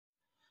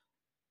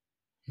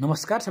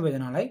नमस्कार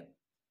सबैजनालाई।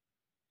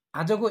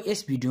 आजको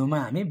यस भिडियोमा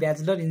हामी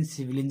bachelor in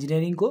civil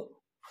इन्जिनियरिङको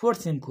 4th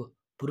सेमको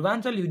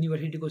Purvanchal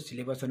युनिभर्सिटीको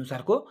syllabus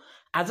अनुसारको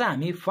आज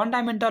हामी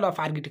फन्डामेन्टल अफ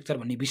आर्किटेक्चर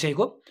भन्ने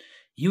विषयको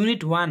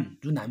युनिट 1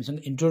 जुन हामीसँग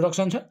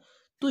इन्ट्रोडक्सन छ,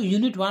 त्यो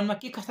युनिट 1 मा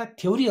के कस्ता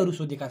थ्योरीहरू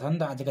सोधेका छन्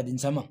त आजका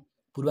दिनसम्म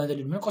पूर्वाञ्चल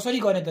युनिभर्सिटीमा कसरी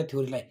गर्ने त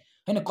थ्योरीलाई,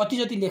 हैन कति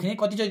जति लेख्ने,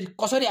 कति जति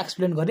कसरी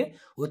एक्सप्लेन गर्ने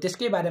हो,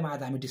 त्यसकै बारेमा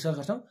आज हामी डिस्कस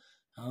गर्छौं।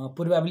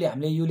 प्रोबेबली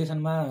हामीले यो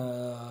लेसनमा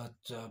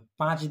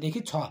 5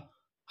 देखि 6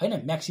 हैन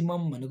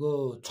म्याक्सिमम भनेको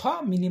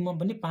 6 मिनिमम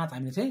पनि 5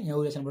 हामीले चाहिँ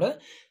यो लेसनबाट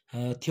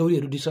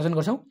थ्योरीहरू डिस्कसन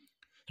गर्छौं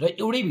र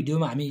एउटै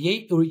भिडियोमा हामी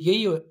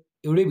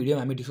एउटै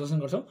भिडियोमा हामी डिस्कसन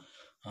गर्छौं।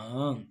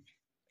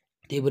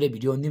 त्यही भएर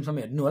भिडियो अन्तिमसम्म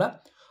हेर्नु होला।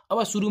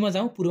 अब सुरुमा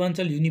जाउँ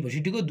पूर्वाञ्चल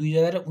युनिभर्सिटीको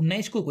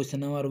 2019 को क्वेशन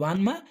नम्बर 1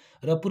 मा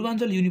र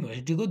पूर्वाञ्चल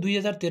युनिभर्सिटीको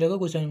 2013 को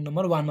क्वेशन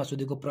नम्बर 1 मा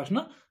सोधेको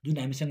प्रश्न जुन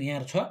हामीसँग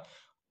यहाँ छ,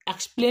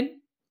 explain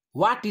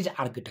what is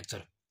architecture.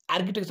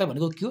 Architecture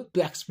भनेको के हो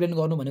त्यो एक्सप्लेन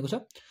गर्नु भनेको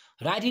छ।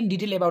 Right in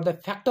detail about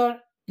the factor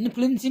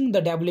influencing the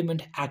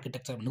development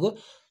architecture भनेको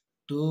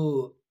त्यो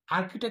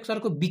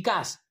आर्किटेक्चरको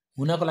विकास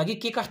हुनको लागि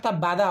के कस्ता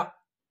बाधा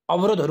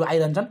अवरोधहरू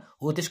आइरहन्छन्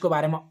हो त्यसको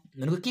बारेमा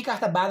भनेको के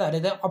कस्ता बाधाहरूले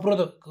चाहिँ अवरोध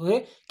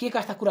के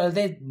कस्ता कुराहरूले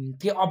चाहिँ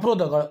के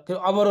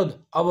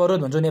अवरोध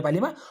भन्छ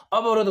नेपालीमा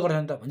अवरोध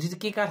गर्छन् त भन्छ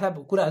के कस्ता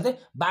कुराहरू चाहिँ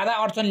बाधा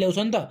अडचन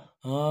ल्याउँछन् त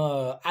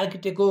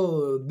आर्किटेक्टको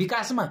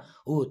विकासमा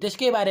हो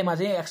त्यसकै बारेमा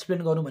चाहिँ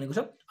एक्सप्लेन गर्नु भनेको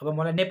छ। अब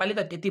मलाई नेपाली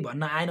त त्यति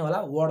भन्न आएन होला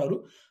वर्डहरू,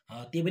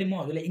 त्यही पनि म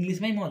हजुरलाई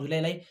इङ्ग्लिसमै म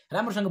हजुरलाई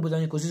राम्रोसँग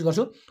बुझाउने कोसिस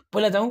गर्छु।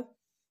 पहिला जाउँ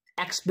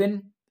एक्सप्लेन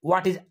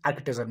व्हाट इज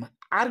आर्किटेक्चरमा।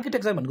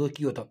 आर्किटेक्चर भनेको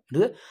के हो त?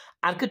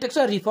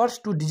 Architecture refers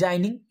to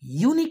designing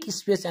unique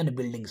space and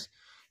buildings.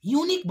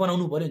 Unique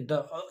बनाउनु पर्यो नि त।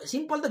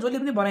 सिम्पल त जसले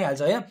पनि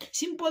बनाइहाल्छ हैन,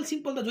 सिम्पल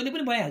त जसले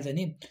पनि बनाइहाल्छ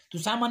नि। त्यो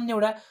सामान्य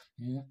एउटा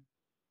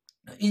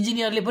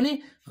इन्जिनियरले पनि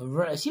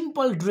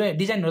सिम्पल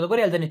डिजाइनहरू त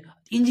गरिहाल्छ नि।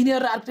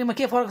 इन्जिनियर र आर्किटेक्टमा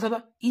के फरक छ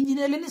त?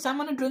 इन्जिनियरले नि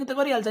सामान्य ड्रइङ त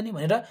गरिहाल्छ नि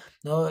भनेर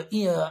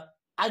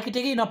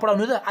आर्किटेक्टै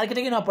नपढाउनु त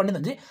आर्किटेक्टै नपढ्ने त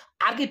हुन्छ।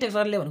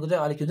 आर्किटेक्चरले भनेको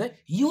चाहिँ अलिक हुन्छ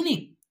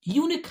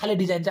युनिक खाले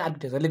डिजाइन चाहिँ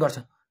आर्किटेक्चरले गर्छ।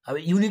 अब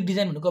युनिक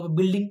डिजाइन भनेको अब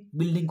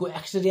बिल्डिङको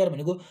एक्सटेरियर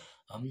भनेको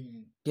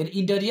के अरे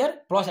इन्टेरियर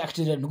प्लस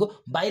एक्सटेरियर भनेको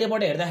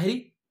बाहिरबाट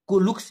हेर्दाखेरिको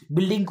लुक्स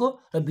बिल्डिङको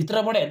र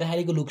भित्रबाट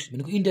हेर्दाखेरिको लुक्स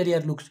भनेको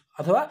इन्टेरियर लुक्स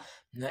अथवा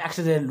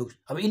एक्सटेरियर लुक्स।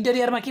 अब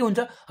इन्टेरियरमा के हुन्छ?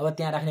 अब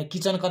त्यहाँ राख्ने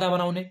किचन कता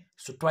बनाउने,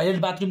 टोयलेट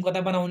बाथरुम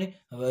कता बनाउने,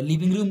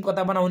 लिभिङ रुम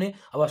कता बनाउने,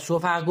 अब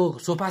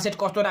सोफा सेट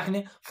कस्तो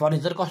राख्ने,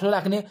 फर्निचर कस्तो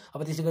राख्ने,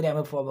 अब त्यसै गरी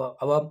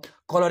अब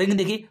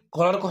कलरिङदेखि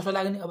कलर कस्तो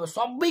लाग्ने, अब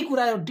सबै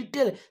कुरा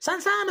डिटेल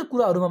सानो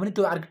कुराहरूमा पनि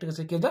त्यो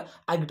आर्किटेक्चर के हुन्छ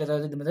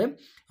आर्किटेक्चरमा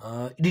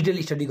चाहिँ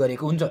डिटेल स्टडी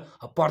गरेको हुन्छ।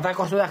 पर्दा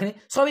कस्तो राख्ने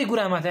सबै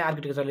कुरामा चाहिँ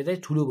आर्किटेक्चरले चाहिँ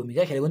ठुलो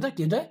भूमिका खेलेको हुन्छ।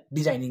 के हुन्छ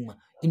डिजाइनिङमा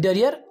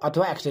इन्टेरियर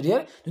अथवा एक्सटेरियर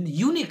जुन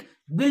युनिक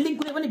बिल्डिङ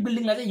कुनै पनि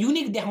बिल्डिङलाई चाहिँ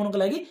युनिक देखाउनको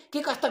लागि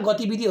के कस्ता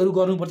गतिविधिहरू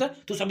गर्नुपर्छ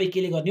त्यो सबै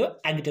केले गर्ने हो?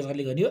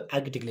 आर्किटेक्चरले गर्ने हो,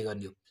 आर्किटेक्टले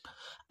गर्ने हो।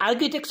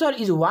 Architecture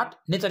is what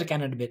nature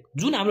cannot make.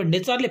 जुन हाम्रो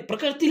नेचरले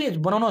प्रकृतिले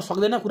बनाउन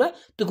सक्दैन कुरा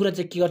त्यो कुरा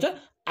चाहिँ के गर्छ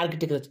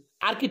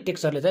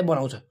आर्किटेक्चरले चाहिँ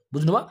बनाउँछ।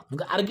 बुझ्नुभयो?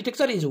 भनेको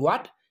architecture is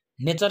what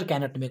nature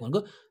cannot make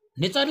भनेको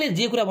नेचरले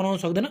जे कुरा बनाउन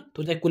सक्दैन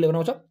त्यो चाहिँ कसले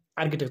बनाउँछ?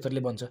 आर्किटेक्चरले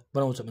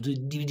बनाउँछ भन्छ।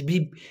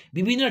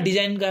 विभिन्न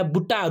डिजाइनका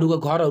बुट्टाहरूको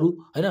घरहरू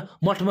हैन,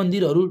 मठ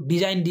मन्दिरहरू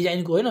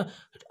डिजाइनको हैन,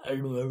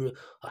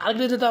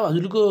 आर्किटेक्चर त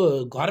हजुरको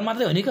घर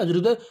मात्रै हो नि,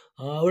 हजुरको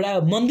एउटा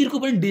मन्दिरको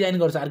पनि डिजाइन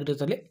गर्छ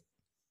आर्किटेक्चरले।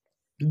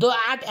 The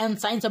art and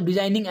science of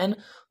designing and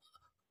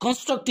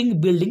कन्स्ट्रक्टिङ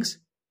buildings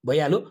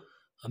भइहाल्यो।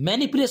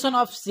 म्यानिपुलेसन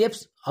अफ सेप्स,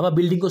 अब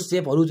बिल्डिङको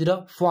सेपहरूतिर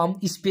फर्म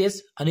स्पेस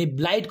अनि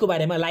लाइटको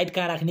बारेमा, लाइट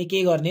कहाँ राख्ने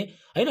के गर्ने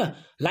हैन,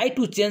 light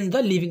to change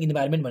the living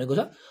environment भनेको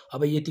छ।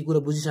 अब यति कुरा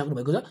बुझिसक्नु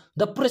भएको छ।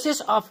 The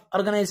process of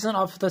organisation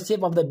of the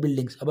shape of the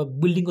buildings. अब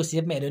बिल्डिङको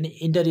सेपमा हेऱ्यो भने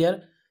इन्टेरियर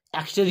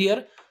एक्सटेरियर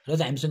र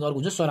चाहिँ हामीसँग अर्को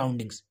हुन्छ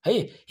सराउन्डिङ्स है।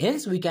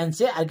 Hence we can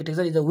say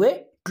architecture is a way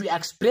to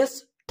express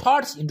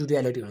thoughts into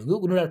reality भनेको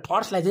कुनै एउटा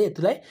थट्सलाई चाहिँ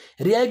यसलाई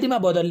रियालिटीमा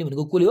बदल्ने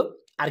भनेको कसले हो?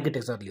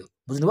 आर्किटेक्चरले हो।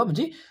 बुझ्नुभयो?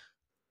 भने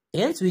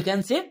hence we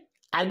can say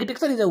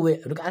architecture is a way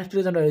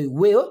architecture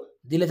way हो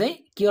जसले चाहिँ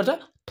के गर्छ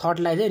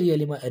थटलाई चाहिँ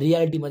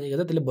रियालिटीमा चाहिँ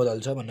गर्छ, त्यसले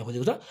बदल्छ भन्न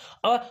खोजेको छ।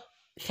 अब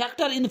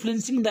फ्याक्टर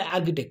इन्फ्लुएन्सिङ द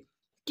आर्किटेक्ट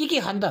के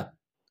खान् त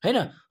हैन,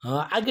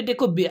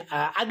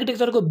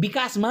 आर्किटेक्चरको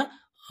विकासमा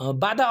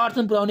बाधा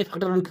अडचन पुर्याउने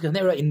फ्याक्टरहरू के हुन्छ?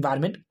 एउटा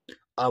इन्भाइरोमेन्ट।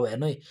 अब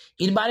हेर्नु है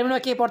इन्भाइरोमेन्टमा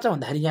के पर्छ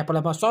भन्दाखेरि यहाँ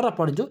पहिला म sir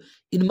पढिन्छु।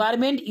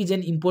 Environment is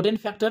an important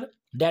factor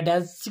that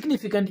has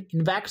significant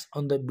impacts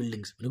on the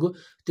buildings भनेको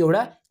त्यो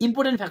एउटा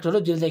इम्पोर्टेन्ट फ्याक्टर हो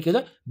जसले चाहिँ के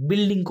हुन्छ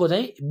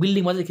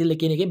बिल्डिङमा चाहिँ त्यसले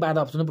केही न केही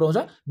बाधा अप्सन पुऱ्याउँछ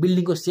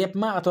बिल्डिङको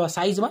सेपमा अथवा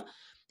साइजमा।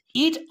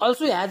 It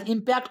also has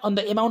impact on the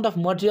amount of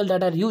material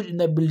that are use in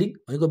the building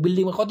भनेको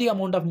बिल्डिङमा कति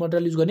अमाउन्ट अफ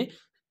मटेरियल युज गर्ने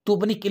त्यो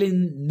पनि केले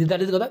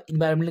निर्धारित गर्दा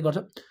इन्भाइरोमेन्टले गर्छ।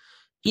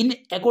 In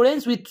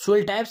एकोर्डेन्स with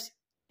soil types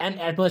and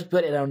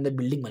atmosphere around the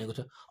building भनेको छ।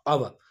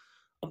 अब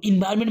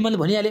इन्भाइरोमेन्ट मैले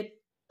भनिहालेँ।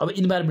 अब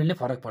इन्भाइरोमेन्टले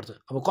फरक पर्छ।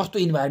 अब कस्तो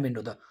इन्भाइरोमेन्ट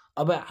हो त?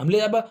 अब हामीले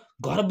अब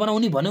घर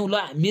बनाउने भन्यौँ, ल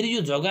मेरो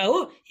यो जग्गा हो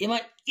यसमा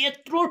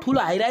यत्रो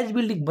ठुलो हाइराइज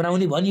बिल्डिङ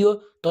बनाउने भनियो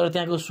तर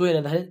त्यहाँको सोइल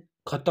हेर्दाखेरि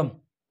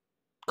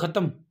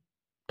खत्तम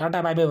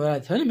टाटा बाई बाई भएर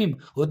थियो नि मिम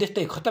हो,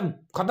 त्यस्तै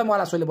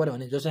खत्तमवाला सोइल पऱ्यो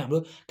भने जस्तै हाम्रो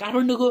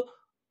काठमाडौँको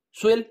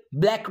सोइल,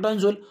 ब्ल्याक टन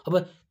सोइल। अब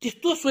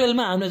त्यस्तो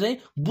सोइलमा हामीले चाहिँ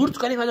बुर्ज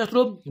खलिफा जस्तो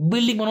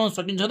बिल्डिङ बनाउन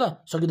सकिन्छ त?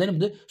 सकिँदैन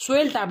भने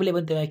सोइल टाइपले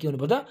पनि त्यसमा के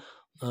हुनुपर्छ,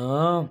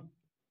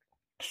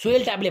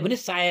 सोइल टाइपले पनि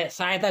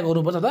सहायता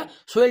गर्नुपर्छ त।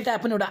 सोइल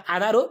टाइप पनि एउटा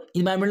आधार हो,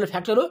 इन्भाइरोमेन्टल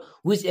फ्याक्टर हो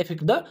which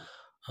effect the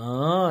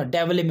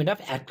development of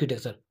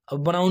architecture. अब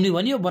बनाउने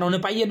भन्यो, बनाउन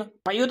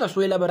पाइयो त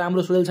सोइल, अब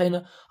राम्रो सोइल छैन।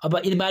 अब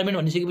इन्भाइरोमेन्ट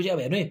भनिसकेपछि अब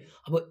हेर्नु है,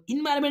 अब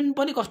इन्भाइरोमेन्ट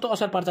पनि कस्तो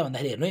असर पार्छ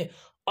भन्दाखेरि हेर्नु है,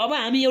 अब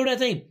हामी एउटा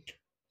चाहिँ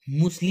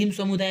मुस्लिम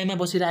समुदायमा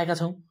बसिरहेका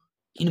छौँ,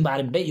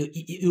 इन्भाइरोमेन्ट है,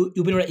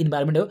 यो पनि एउटा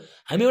इन्भाइरोमेन्ट हो।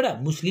 हामी एउटा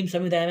मुस्लिम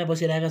समुदायमा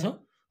बसिरहेका छौँ,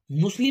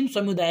 मुस्लिम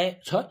समुदाय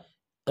छ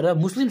र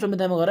मुस्लिम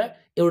समुदायमा गएर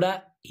एउटा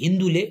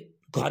हिन्दूले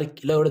घर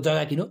एउटा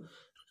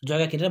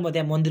जग्गा किनेर म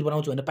त्यहाँ मन्दिर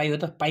बनाउँछु भनेर पाइयो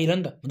त? पाइरह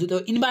नि त। हुन्छ त्यो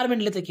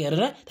इन्भाइरोमेन्टले चाहिँ के गरेर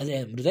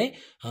हाम्रो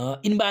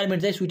चाहिँ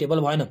इन्भाइरोमेन्ट चाहिँ सुइटेबल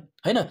भएन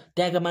होइन।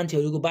 त्यहाँका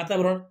मान्छेहरूको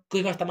वातावरण,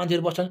 कोही कस्ता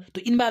मान्छेहरू बस्छन्,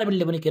 त्यो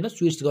इन्भाइरोमेन्टले पनि के गर्न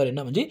स्विच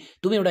गरेन भने चाहिँ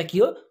त्यो पनि एउटा के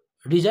हो,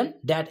 reason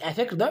that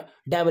effect the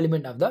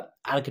development of the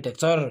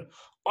architecture.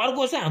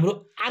 अर्को चाहिँ हाम्रो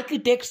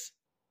आर्किटेक्ट्स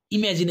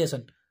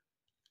इमेजिनेसन।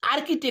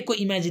 आर्किटेक्टको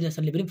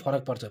इमेजिनेसनले पनि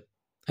फरक पर्छ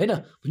होइन।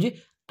 हुन्छ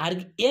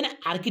एन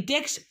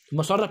आर्किटेक्ट्स,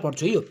 म सरल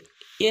पढ्छु यो,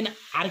 an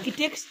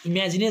architects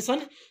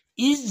imagination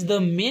is the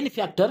main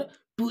factor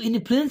to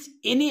influence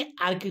any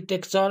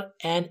architecture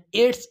and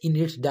aids in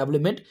its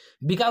development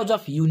because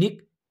of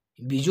unique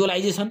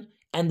visualization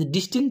and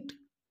distinct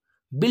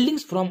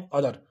buildings from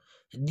other.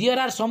 There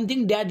are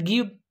something that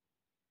give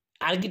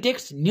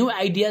architects new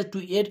ideas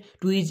to add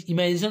to his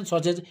imagination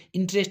such as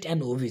interest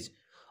and hobbies.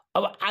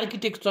 अब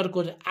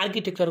आर्किटेक्चरको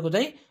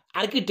चाहिँ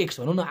architects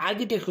भनौँ न,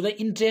 आर्किटेक्टको चाहिँ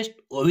interest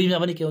हबिजमा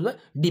पनि के हुन्छ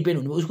depend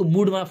हुनु, उसको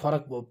मुडमा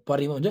फरक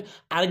परेमा हुन्छ।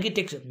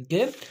 आर्किटेक्ट के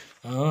अरे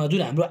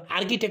जुन हाम्रो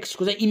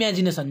आर्किटेक्ट्सको चाहिँ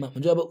इमेजिनेसनमा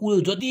हुन्छ। अब ऊ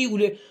जति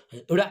उसले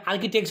एउटा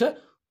आर्किटेक्ट छ,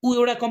 ऊ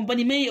एउटा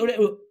कम्पनीमै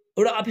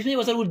एउटा अफिसमै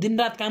बसेर ऊ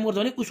दिनरात काम गर्छ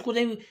भने उसको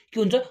चाहिँ के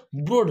हुन्छ,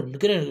 ब्रोड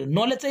के अरे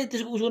नलेज चाहिँ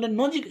त्यसको उसको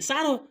नजिक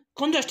सानो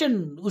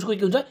कन्जस्टेन्ट उसको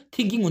के हुन्छ,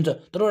 थिङ्किङ हुन्छ।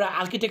 तर एउटा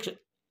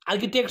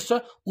आर्किटेक्ट छ,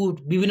 ऊ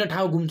विभिन्न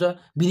ठाउँ घुम्छ,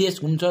 विदेश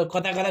घुम्छ,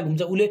 कता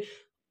घुम्छ,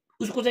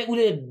 उसको चाहिँ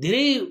उसले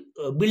धेरै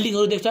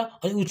बिल्डिङहरू देख्छ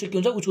अनि उसको के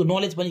हुन्छ, उसको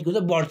नलेज पनि के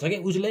हुन्छ बढ्छ क्या।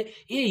 उसले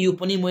यो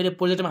पनि मैले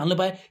प्रोजेक्टमा हाल्नु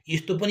पाएँ,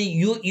 यस्तो पनि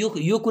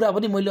यो कुरा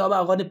पनि मैले अब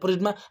गर्ने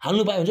प्रोजेक्टमा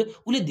हाल्नु पाएँ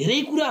हुन्छ। उसले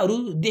धेरै कुराहरू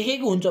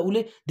देखेको हुन्छ,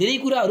 उसले धेरै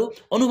कुराहरू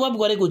अनुभव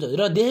गरेको हुन्छ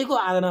र देखेको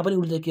आधारमा पनि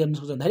उसले के गर्न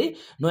सक्छ भन्दाखेरि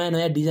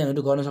नयाँ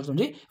डिजाइनहरू गर्न सक्छ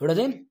भने एउटा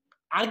चाहिँ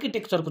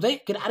आर्किटेक्चरको चाहिँ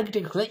के अरे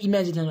आर्किटेक्टको चाहिँ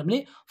इमेजिनेसनमा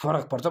पनि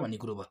फरक पर्छ भन्ने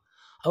कुरो भयो।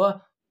 अब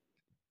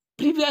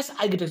प्रिभियस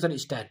आर्किटेक्चर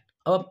स्टाइल,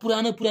 अब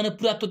पुरानो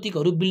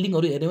पुरातात्विकहरू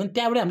बिल्डिङहरू हेऱ्यो भने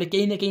त्यहाँबाट हामीले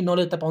केही न केही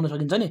नलेज त पाउन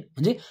सकिन्छ नि।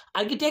 हुन्छ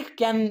architect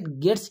can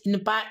gets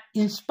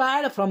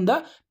inspired from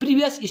the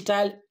previous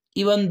style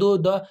even though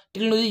the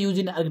technology use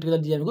in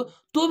architecture डिजाइनको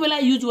त्यो बेला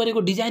युज गरेको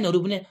डिजाइनहरू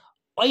पनि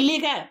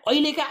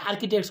अहिलेका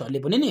आर्किटेक्ट्सहरूले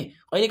पनि नि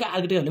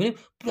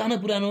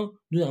पुरानो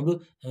जुन हाम्रो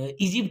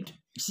इजिप्ट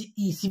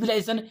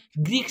सिभिलाइजेसन,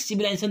 ग्रिक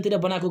सिभिलाइजेसनतिर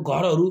बनाएको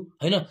घरहरू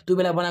होइन, त्यो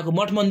बेला बनाएको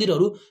मठ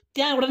मन्दिरहरू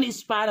त्यहाँबाट नि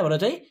इन्स्पायर भएर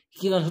चाहिँ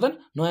के गर्न सक्छन्,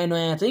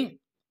 नयाँ चाहिँ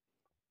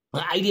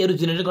आइडियाहरू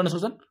जेनेरेट गर्न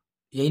सक्छन्।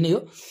 यही नै हो।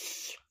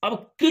 अब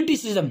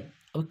क्रिटिसिजम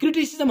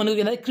भनेको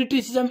के भन्दा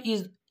criticism is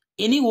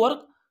any work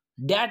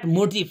that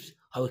मोटिभ्स।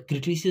 अब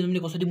क्रिटिसिजमले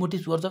कसरी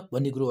मोटिभ्स गर्छ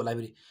भन्ने कुरो होला।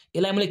 फेरि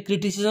यसलाई मैले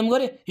क्रिटिसिजम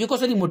गरेँ, यो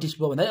कसरी मोटिभ्स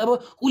भयो भन्दा अब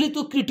उसले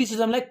त्यो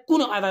क्रिटिसिजमलाई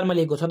कुन आधारमा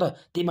लिएको छ त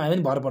त्यहीमा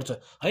पनि भर पर्छ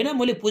होइन।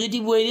 मैले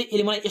पोजिटिभ वेले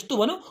यसले मलाई यस्तो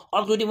भन्यो,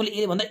 अर्कोचोटि मैले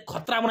यसले भन्दा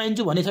खतरा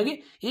बनाइदिन्छु भनेछ कि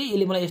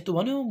यसले मलाई यस्तो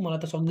भन्यो, मलाई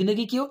त सक्दिनँ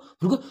कि के हो,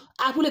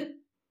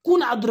 आफूले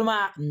कुन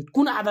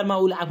आधारमा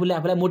उसले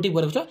आफूलाई मोटिभ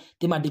गरेको छ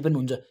त्यसमा डिपेन्ड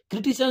हुन्छ।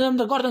 क्रिटिसिजम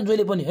त गर्छन्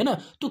जहिले पनि होइन,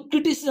 त्यो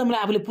क्रिटिसिजमलाई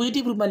आफूले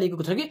पोजिटिभ रूपमा लिएको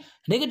छ कि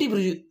नेगेटिभ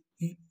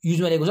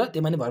युजमा लिएको छ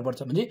त्यसमा नै भर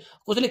पर्छ। भने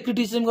कसैले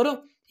क्रिटिसिजम गर्यो,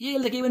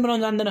 यसले त केही पनि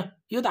बनाउन जान्दैन,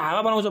 यो त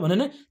हावा बनाउँछ भने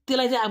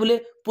त्यसलाई चाहिँ आफूले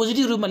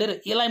पोजिटिभ रूपमा लिएर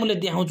यसलाई मैले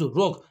देखाउँछु,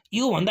 रोक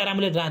योभन्दा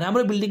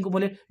राम्रो बिल्डिङको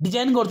मैले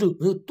डिजाइन गर्छु,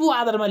 त्यो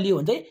आधारमा लियो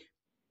भने चाहिँ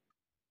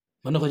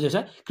भन्न खोजेको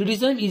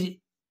छ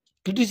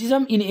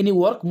criticism in any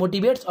work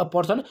motivates a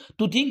person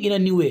to think in a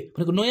new way.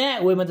 भनेको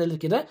नयाँ वेमा चाहिँ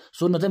के त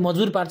सोच्न चाहिँ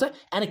मजबुर पार्छ।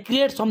 एन्ड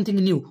क्रिएट समथिङ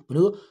न्यू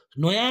भनेको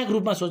नयाँ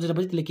रूपमा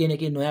सोचेपछि त्यसले केही न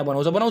केही नयाँ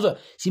बनाउँछ।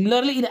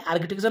 Similarly in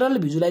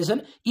architectural visualisation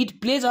it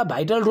plays a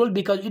vital role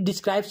because it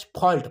describes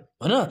fault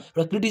होइन।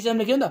 एउटा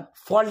क्रिटिसिजमले के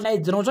भन्छ फल्टलाई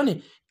जनाउँछ नि।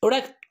 एउटा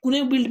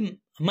कुनै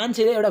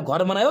मान्छेले एउटा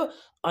घर बनायो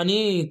अनि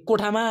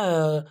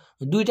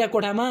दुईटा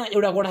कोठामा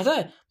एउटा कोठा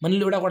छ,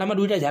 मानिले एउटा कोठामा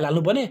दुईटा झ्याल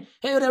हाल्नु पर्ने,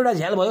 एउटा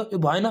झ्याल भयो, यो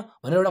भएन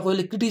भनेर एउटा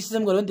कोहीले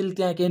क्रिटिसिजम गर्यो भने त्यसले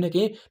त्यहाँ केही न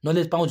केही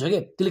नलेज पाउँछ कि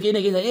त्यसले केही न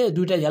केही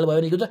दुईटा झ्याल भयो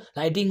भने के हुन्छ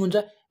लाइटिङ हुन्छ।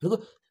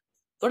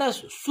 एउटा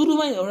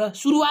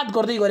सुरुवात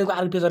गर्दै गरेको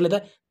आर्किटेक्चरले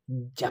त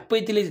झ्याप्पै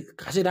त्यसले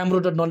खासै राम्रो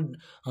त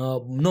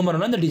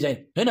नबनाउला नि त डिजाइन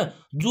होइन।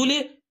 जसले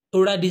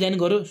एउटा डिजाइन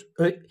गर्यो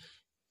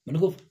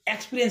भनेको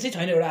एक्सपिरियन्सै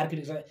छैन,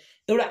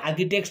 एउटा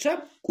आर्किटेक्ट छ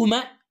उमा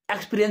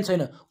एक्सपिरियन्स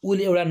छैन,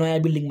 उसले एउटा नयाँ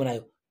बिल्डिङ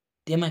बनायो,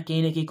 त्यहाँ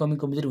केही न केही कमी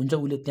कमजोरी हुन्छ,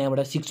 उसले त्यहाँबाट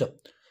सिक्छ,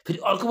 फेरि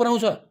अर्को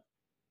बनाउँछ,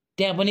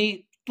 त्यहाँ पनि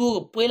त्यो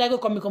पहिलाको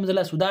कमी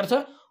कमजोरीलाई सुधार्छ।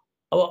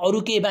 अब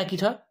अरू केही बाँकी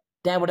छ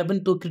त्यहाँबाट पनि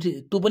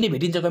त्यो पनि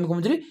भेटिन्छ कमी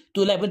कमजोरी,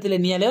 त्यसलाई पनि त्यसले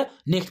निहालेर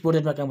नेक्स्ट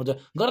प्रोजेक्टमा काम गर्छ।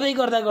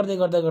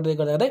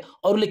 गर्दै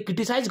अरूले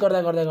क्रिटिसाइज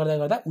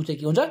गर्दा ऊ चाहिँ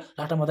के हुन्छ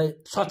लास्टमा चाहिँ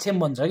सक्षम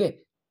बन्छ कि।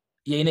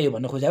 यही नै हो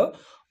भन्न खोजेको।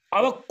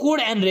 अब कोड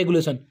एन्ड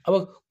रेगुलेसन, अब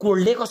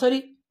कोडले कसरी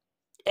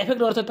एफेक्ट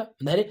गर्छ त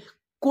भन्दाखेरि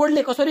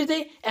कोडले कसरी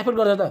चाहिँ एफेक्ट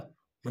गर्छ त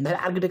भन्दाखेरि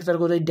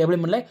आर्किटेक्चरको चाहिँ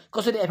डेभलपमेन्टलाई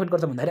कसरी एफेक्ट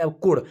गर्छ भन्दाखेरि अब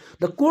code,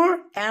 the code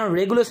and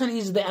regulation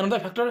is the another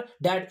factor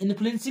that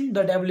influencing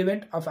the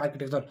development of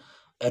architecture.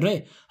 हेर्नु है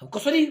अब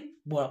कसरी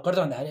गर्छ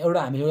भन्दाखेरि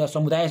हामी एउटा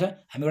समुदाय छ,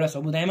 हामी एउटा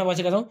समुदायमा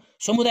बसेका छौँ,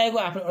 समुदायको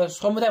आफ्नो एउटा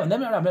समुदाय भन्दा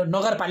पनि एउटा हाम्रो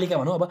नगरपालिका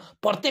भनौँ, अब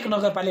प्रत्येक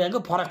नगरपालिकाको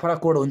फरक फरक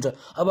कोड हुन्छ।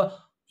 अब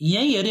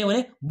यहीँ हेऱ्यो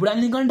भने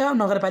बुढानीकण्ठ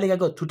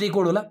नगरपालिकाको छुट्टै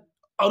कोड होला,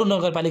 अरू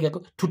नगरपालिकाको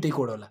छुट्टै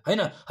कोड होला होइन।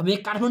 अब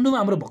यहाँ काठमाडौँमा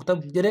हाम्रो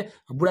के अरे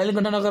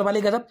बुढानीकण्ठ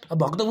नगरपालिका छ, अब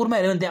भक्तपुरमा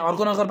हेऱ्यो भने त्यहाँ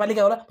अर्को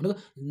नगरपालिका होला भनेको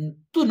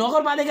त्यो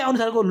नगरपालिका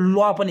अनुसारको ल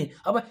पनि।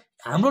 अब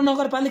हाम्रो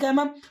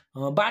नगरपालिकामा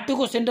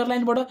बाटोको सेन्टर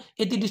लाइनबाट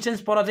यति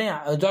डिस्टेन्स पर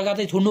चाहिँ जग्गा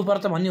चाहिँ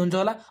छोड्नुपर्छ भन्ने हुन्छ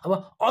होला। अब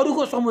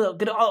अरूको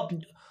के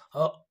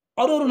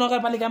अरे अरू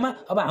नगरपालिकामा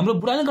अब हाम्रो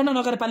बुढानीकण्ठ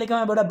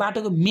नगरपालिकामा एउटा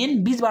बाटोको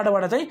मेन बीच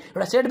बाटोबाट चाहिँ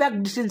एउटा सेटब्याक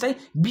डिस्टेन्स चाहिँ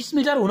 20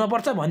 मिटर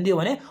हुनुपर्छ भनिदियो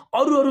भने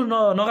अरू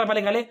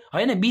नगरपालिकाले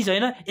होइन 20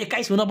 होइन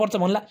 21 हुनुपर्छ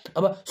भन्ला।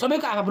 अब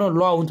सबैको आफ्नो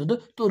ल हुन्छ,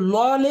 त्यो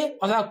लले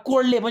अथवा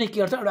कोडले पनि के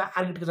गर्छ एउटा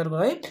आर्किटेक्चरको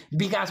है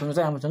विकास हुन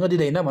चाहिँ हामीसँग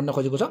दिँदैन भन्न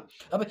खोजेको छ।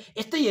 अब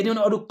यस्तै हेऱ्यो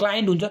भने अरू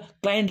क्लाइन्ट हुन्छ,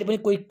 क्लाइन्टले पनि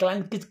कोही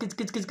क्लाइन्ट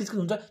किच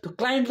हुन्छ, त्यो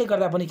क्लाइन्टले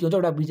गर्दा पनि के हुन्छ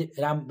एउटा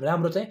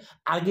राम्रो चाहिँ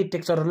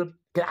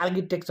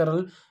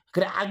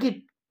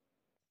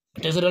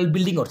आर्किटेक्चरल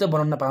बिल्डिङहरू चाहिँ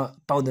बनाउन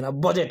पाउँदैन।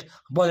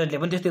 बजेटले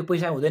पनि त्यस्तै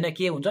पैसा हुँदैन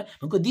के हुन्छ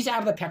भनेको this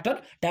are the factor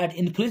that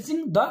influencing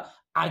the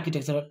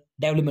architectural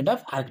development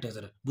of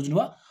architecture.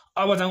 बुझ्नुभयो?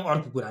 अब जाउँ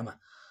अर्को कुरामा।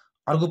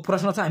 अर्को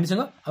प्रश्न छ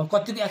हामीसँग, अब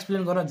कतिको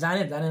एक्सप्लेन गर्न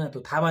जानेन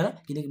त्यो थाहा भएन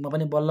किनकि म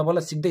पनि बल्ल बल्ल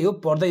सिक्दै हो,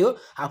 पढ्दै हो,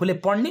 आफूले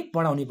पढाउने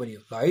पनि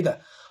हो ल है त।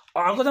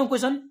 अर्को जाउँ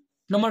क्वेसन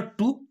नम्बर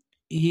 2।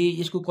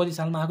 यसको कति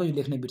सालमा आएको यो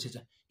लेख्न बिर्सेछ,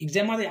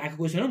 इक्जाममा चाहिँ आएको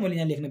क्वेसन हो, मैले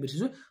यहाँ लेख्न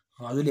बिर्सेछु,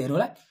 हजुरले हेर्नु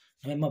होला।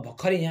 म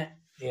भर्खरै यहाँ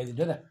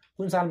हेरिदिन्छु त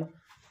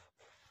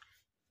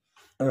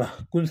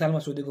कुन सालमा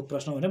सोधेको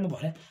प्रश्न भनेर म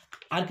भने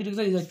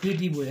architecture is a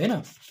creative way होइन,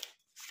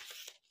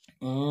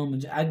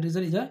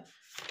 architecture is a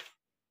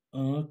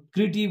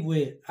creative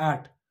way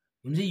art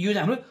हुन्छ। यो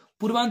हाम्रो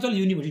पूर्वाञ्चल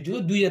युनिभर्सिटीको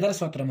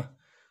 2017मा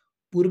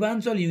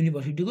पूर्वाञ्चल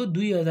युनिभर्सिटीको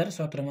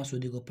 2017मा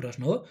सोधेको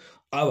प्रश्न हो।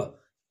 अब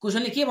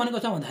क्वेसनले के भनेको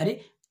छ भन्दाखेरि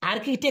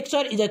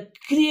architecture is a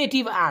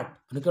creative art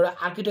भनेको एउटा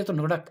आर्किटेक्चर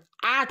भनेको एउटा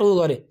आर्ट हो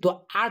गरे, त्यो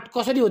आर्ट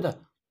कसरी हो त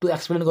त्यो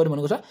एक्सप्लेन गर्नु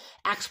भनेको छ।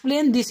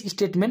 एक्सप्लेन दिस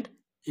स्टेटमेन्ट,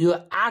 यो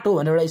आर्ट हो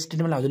भनेर एउटा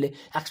स्टेटमेन्टलाई हजुरले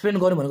एक्सप्लेन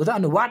गर्नु भनेको छ।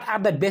 अनि what are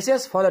the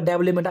basis for the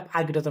development of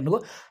architecture भनेको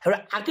एउटा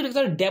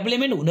आर्किटेक्चर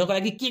डेभलपमेन्ट हुनको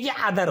लागि के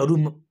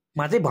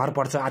आधारहरूमा चाहिँ भर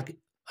पर्छ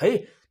है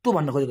त्यो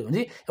भन्न खोजेको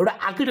भने एउटा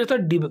आर्किटेक्चर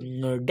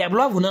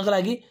डेभलप हुनको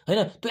लागि होइन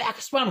त्यो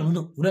एक्सपान्ड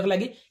हुनको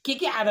लागि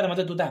के आधारमा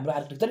चाहिँ त्यो त हाम्रो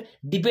आर्किटेक्चर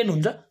डिपेन्ड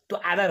हुन्छ, त्यो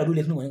आधारहरू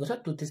लेख्नु भनेको छ।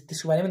 त्यो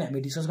त्यसको बारेमा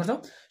हामी डिस्कस गर्छौँ।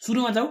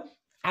 सुरुमा जाउँ,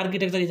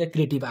 architecture is a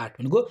creative art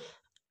भनेको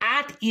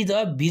art is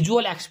a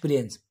visual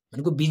experience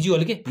भनेको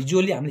भिजुअल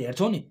भिजुअली हामीले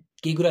हेर्छौँ नि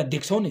केही कुरा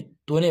देख्छौँ नि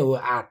त्यो नै हो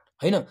आर्ट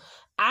होइन।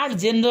 Art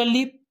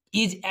generally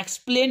is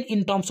explain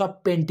in terms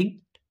of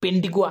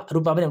पेन्टिङको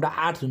रूपमा पनि एउटा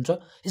आर्ट हुन्छ।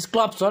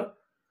 Sculpture,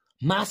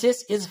 masses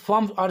is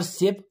forms or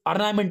shape,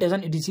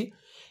 ornamentation etc.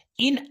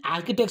 In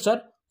architecture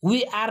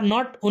we are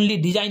not only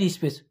design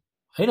space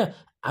हैन,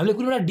 हामीले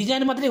कुनै एउटा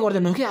डिजाइन मात्रै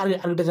गर्दैनौँ कि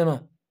आर्किटेक्चरमा,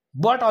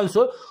 but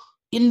also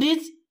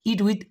enrich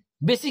it with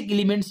basic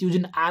elements use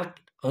in art.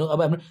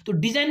 अब हाम्रो त्यो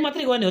डिजाइन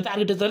मात्रै गर्ने हो त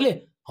आर्किटेक्चरले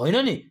होइन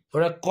नि,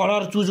 एउटा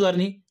कलर चुज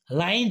गर्ने,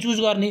 लाइन चुज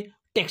गर्ने,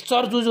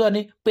 टेक्सचर चुज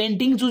गर्ने,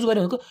 पेन्टिङ चुज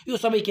गर्ने भनेको यो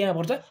सबै केमा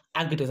पर्छ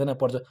आर्किटेक्चरमा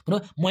पर्छ।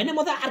 होइन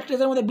म त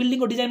आर्किटेक्चरमा त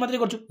बिल्डिङको डिजाइन मात्रै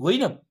गर्छु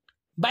होइन,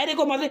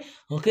 बाहिरको मात्रै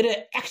के अरे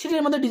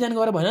एक्सटेरियर मात्रै डिजाइन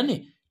गरेर भएन नि,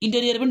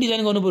 इन्टेरियर पनि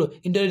डिजाइन गर्नु पऱ्यो।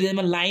 इन्टेरियर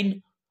डिजाइनमा लाइन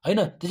होइन,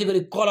 त्यसै गरी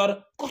कलर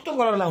कस्तो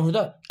कलर लाउनु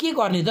त के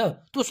गर्ने त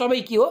त्यो सबै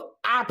के हो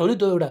आर्ट हो नि।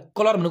 त्यो एउटा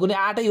कलर भनेको नि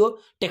आर्टै हो,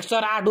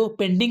 टेक्सचर आर्ट हो,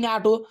 पेन्टिङ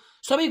आर्ट हो,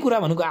 सबै कुरा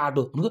भनेको आर्ट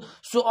हो भनेको।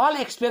 So all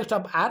aspects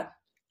of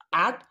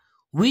art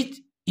which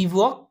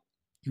evoke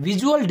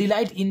visual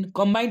delight in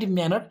combined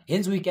manner,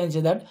 hence we can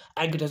say that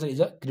architecture is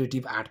a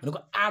creative art भनेको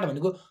आर्ट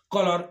भनेको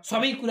कलर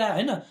सबै कुरा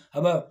होइन।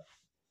 अब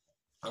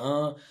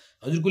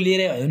हजुरको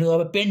लिएर हेर्नु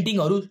अब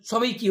पेन्टिङहरू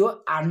सबै के हो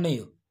आर्ट नै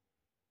हो।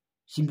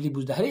 सिम्पली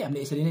बुझ्दाखेरि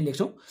हामीले यसरी नै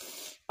लेख्छौँ।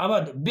 अब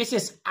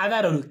बेसिस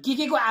आधारहरू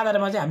के को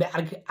आधारमा चाहिँ हामीले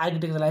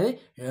आर्किटेक्चरलाई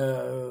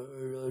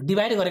चाहिँ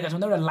डिभाइड गरेका छौँ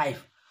त। एउटा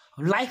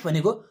लाइफ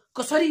भनेको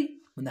कसरी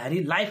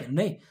भन्दाखेरि लाइफ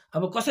हेर्नु है,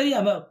 अब कसरी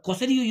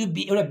यो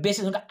एउटा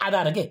बेसिस भनेको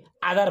आधार हो के,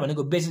 आधार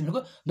भनेको बेसिस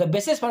भनेको the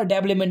basis for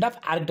development of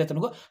architecture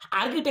भनेको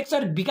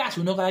आर्किटेक्चर विकास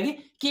हुनको लागि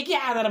के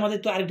आधारमा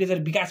चाहिँ त्यो आर्किटेक्चर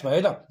विकास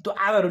भयो त त्यो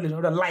आधारहरू लेख्नु।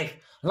 एउटा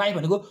लाइफ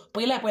भनेको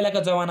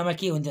पहिलाको जमानामा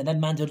के हुन्छ भन्दा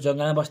मान्छेहरू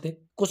जङ्गलमा बस्थे,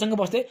 कोसँग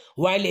बस्थे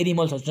वाइल्ड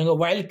एनिमल्सहरूसँग,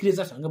 वाइल्ड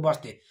क्रिएचर्ससँग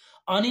बस्थे।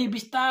 अनि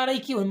बिस्तारै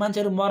के हुन्छ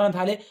मान्छेहरू मर्न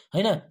थाले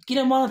होइन। किन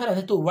मर्न थाले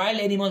भने त्यो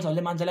वाइल्ड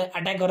एनिमल्सहरूले मान्छेलाई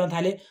अट्याक गर्न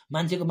थाले,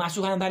 मान्छेको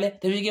मासु खान थाले।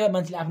 त्यसपछि के भयो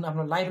मान्छेले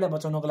आफ्नो लाइफलाई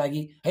बचाउनको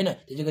लागि होइन।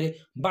 त्यसै गरी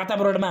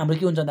वातावरणमा हाम्रो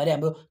के हुन्छ भन्दाखेरि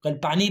हाम्रो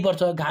पानी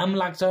पर्छ, घाम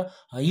लाग्छ,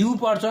 हिउँ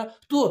पर्छ,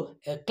 त्यो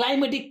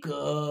क्लाइमेटिक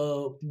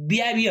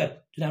बिहेभियर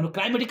जुन हाम्रो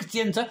क्लाइमेटिक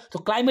चेन्ज छ त्यो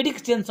क्लाइमेटिक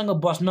चेन्जसँग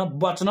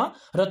बच्न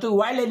र त्यो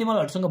वाइल्ड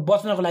एनिमलहरूसँग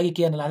बच्नको लागि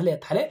के गर्न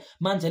थाले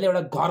मान्छेले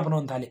एउटा घर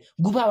बनाउन थाले,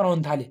 गुफा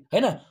बनाउन थाले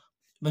होइन।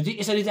 भने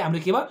यसरी चाहिँ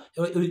हाम्रो के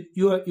भयो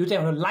यो चाहिँ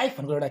हाम्रो लाइफ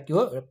भनेको एउटा के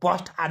हो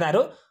पस्ट आधार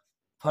हो।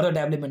 For the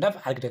development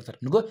of architecture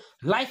भनेको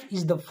life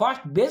is the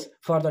first base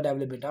for the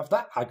development of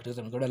the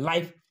architecture भनेको एउटा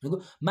लाइफ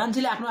भनेको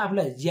मान्छेले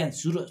आफूलाई ज्यान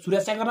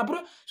सुरक्षा गर्न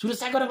पर्यो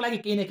सुरक्षा गर्नको लागि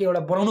केही न केही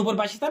एउटा बनाउनु पर्यो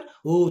वासस्थान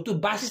हो त्यो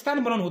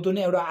वासस्थान बनाउनु हो त्यो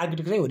नै एउटा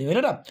आर्किटेक्चरै हो नि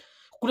होइन र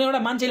कुनै एउटा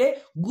मान्छेले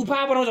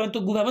गुफा बनाउँछ भने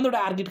त्यो गुफा पनि एउटा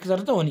आर्किटेक्चर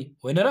त हो नि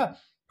होइन र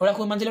एउटा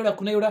कुनै मान्छेले एउटा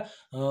कुनै एउटा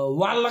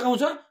वाल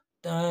लगाउँछ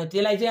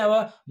त्यसलाई चाहिँ अब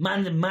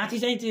माथि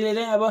चाहिँ त्यसले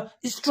चाहिँ अब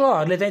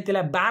स्ट्रहरूले चाहिँ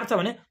त्यसलाई बार्छ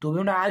भने त्यो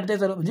एउटा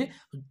आर्किटेक्चर हो भने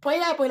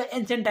पहिला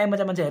एन्सियन्ट टाइममा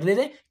चाहिँ मान्छेहरूले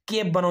चाहिँ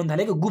केभ बनाउन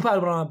थाले कि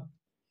गुफाहरू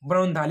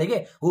बनाउन थाले कि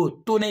हो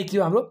त्यो नै के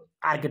हो हाम्रो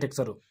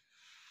आर्किटेक्चर हो।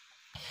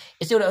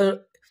 यसो एउटा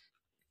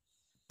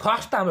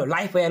फर्स्ट त हाम्रो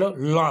लाइफ भइहाल्यो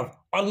लभ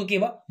अर्को के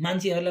भयो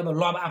मान्छेहरूले अब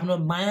लभ आफ्नो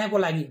मायाको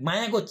लागि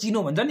मायाको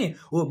चिनो भन्छ नि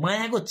हो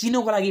मायाको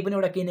चिनोको लागि पनि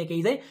एउटा केही न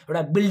केही चाहिँ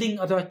एउटा बिल्डिङ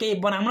अथवा केही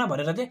बनाउन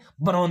भनेर चाहिँ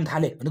बनाउन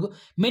थाले भनेको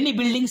many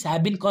buildings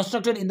have been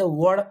constructed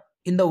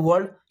in the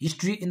world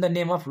history in the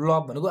name of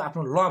love भनेको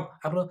आफ्नो लभ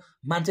आफ्नो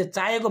मान्छे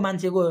चाहेको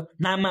मान्छेको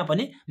नाममा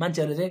पनि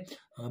मान्छेहरूले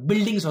चाहिँ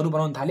बिल्डिङ्सहरू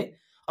बनाउन थाले।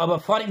 अब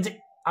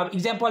अब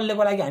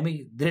इक्जाम्पलको लागि हामी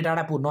धेरै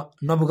टाढा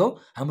नपुगौँ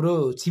हाम्रो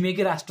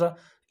छिमेकी राष्ट्र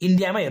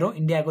इन्डियामा हेरौँ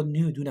इन्डियाको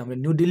जुन हाम्रो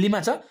न्यू दिल्लीमा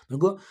छ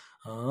भनेको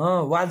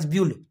वाज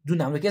बिल्ड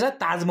जुन हाम्रो के छ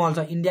ताजमहल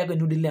छ इन्डियाको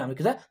न्यू दिल्ली हाम्रो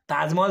के छ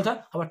ताजमहल छ।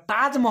 अब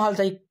ताजमहल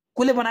चाहिँ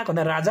कसले बनाएको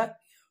भन्दा राजा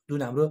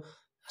जुन हाम्रो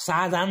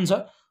शाहजहान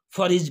छ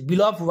फर हिज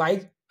बिलभ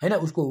वाइफ होइन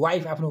उसको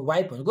वाइफ आफ्नो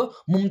वाइफ भनेको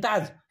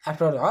Mumtaz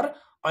after her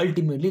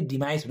ultimately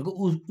demise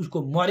भनेको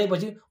उसको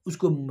मरेपछि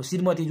उसको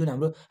श्रीमती जुन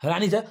हाम्रो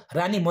रानी छ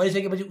रानी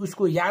मरिसकेपछि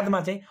उसको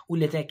यादमा चाहिँ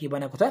उसले चाहिँ के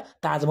बनाएको छ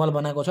ताजमहल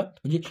बनाएको छ।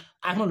 भने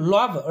आफ्नो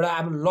लभ एउटा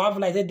आफ्नो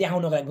लभलाई चाहिँ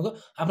देखाउनको लागि भनेको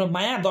आफ्नो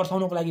माया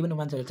दर्शाउनको लागि पनि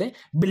मान्छेहरूले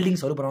चाहिँ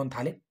बिल्डिङ्सहरू बनाउन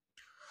थाले।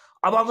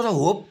 अब अर्को छ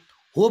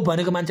होप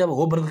भनेको मान्छे अब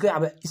होप भनेको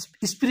अब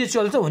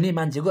स्पिरिचुअल त हो नि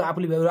मान्छेको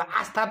आफूले एउटा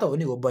आस्था त हो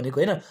नि होप भनेको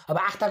होइन अब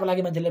आस्थाको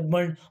लागि मान्छेले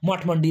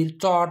मठ मन्दिर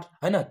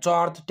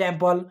चर्च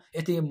टेम्पल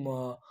यस्तै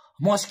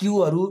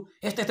मस्क्युहरू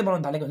यस्तो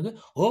बनाउन थालेको भनेको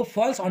hope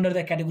falls under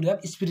the category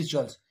of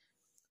spirituals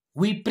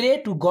we pray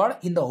to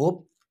God in the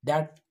hope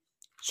that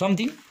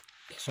something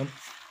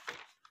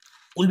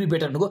will be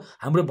better भनेको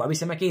हाम्रो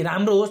भविष्यमा केही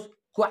राम्रो होस्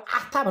को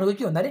आस्था भनेको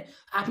के भन्दाखेरि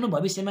आफ्नो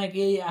भविष्यमा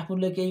केही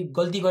आफूले केही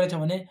गल्ती गरेछ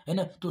भने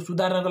होइन त्यो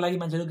सुधार्नको लागि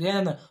मान्छेहरू के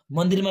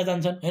मन्दिरमा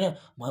जान्छन् होइन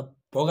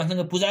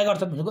भगवानसँग पूजा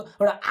गर्छन् भनेको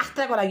एउटा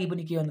आस्थाको लागि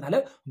पनि के भन्न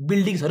थाल्यो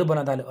बिल्डिङ्सहरू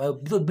बनाउन थाल्यो।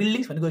 त्यो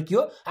बिल्डिङ्स भनेको के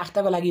हो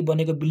आस्थाको लागि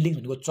बनेको बिल्डिङ्स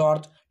भनेको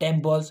चर्च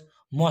टेम्पल्स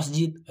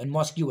मस्जिद एन्ड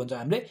मस्क्यु भन्छ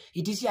हामीले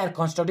इटिसी are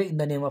constructed in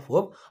the name of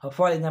hope.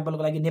 For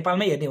इक्जाम्पलको लागि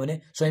नेपालमै हेर्ने हो भने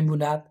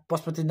स्वयम्भूनाथ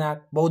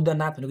पशुपतिनाथ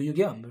बौद्धनाथ भनेको यो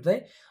के हो हाम्रो चाहिँ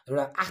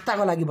एउटा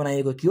आस्थाको लागि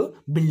बनाइएको के हो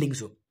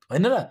बिल्डिङ्स हो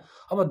होइन र।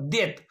 अब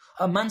डेथ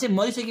अब मान्छे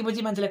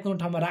मरिसकेपछि मान्छेलाई कुनै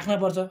ठाउँमा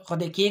राख्नुपर्छ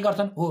कतै के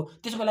गर्छन् हो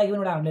त्यसको लागि पनि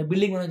एउटा हामीले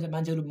बिल्डिङ बनाउँछ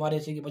मान्छेहरू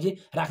मरिसकेपछि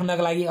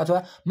राख्नको लागि अथवा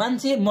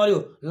मान्छे मर्यो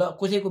ल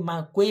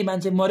कोही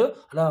मान्छे मर्यो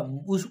र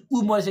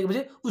ऊ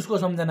मरिसकेपछि उसको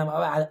सम्झनामा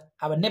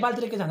अब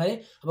नेपालतिर के छ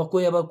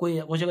भन्दाखेरि अब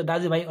कसैको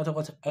दाजुभाइ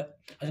अथवा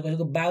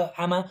कसैको बाबा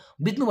आमा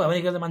बित्नुभयो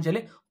भने के गर्छ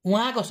मान्छेहरूले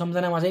उहाँको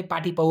सम्झनामा चाहिँ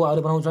पार्टी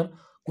पौवाहरू बनाउँछन्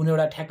कुनै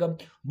एउटा ठ्याक्क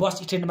बस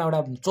स्ट्यान्डमा एउटा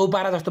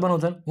चौपारा जस्तो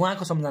बनाउँछन्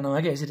उहाँको सम्झनामा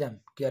के यसरी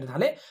के गर्न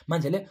थाले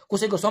मान्छेले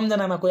कसैको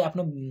सम्झनामा कोही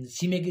आफ्नो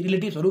छिमेकी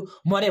रिलेटिभ्सहरू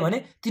मरे भने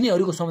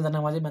तिनीहरूको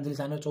सम्झनामा चाहिँ मान्छेले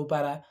सानो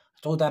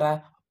चौतारा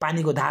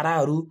पानीको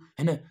धाराहरू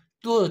होइन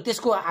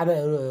त्यसको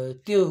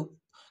त्यो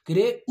के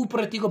अरे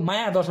उप्रतिको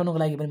माया दर्शाउनको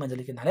लागि पनि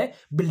मान्छेले के थाले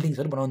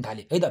बिल्डिङ्सहरू बनाउन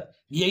थाले है त।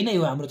 यही नै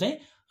हो हाम्रो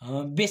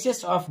चाहिँ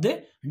basis of the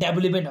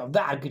development of the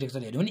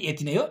architecture हेर्यो भने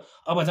यति नै हो।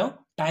 अब जाउँ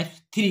टाइप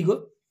 3 को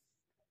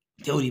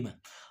थ्योरीमा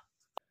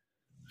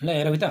ल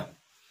हेरौँ त।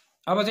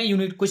 अब चाहिँ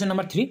युनिट क्वेसन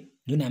नम्बर 3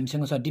 जुन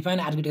हामीसँग छ define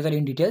architecture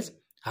in details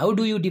how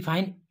do you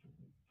define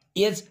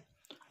as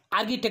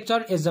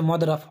architecture as the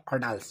mother of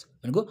all arts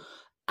भनेको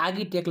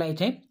आर्किटेक्टलाई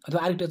चाहिँ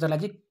अथवा आर्किटेक्चरलाई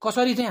चाहिँ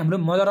कसरी चाहिँ हाम्रो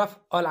मदर अफ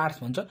अल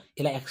आर्ट्स भन्छ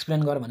यसलाई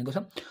एक्सप्लेन गर भनेको छ।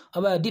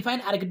 अब डिफाइन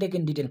आर्किटेक्ट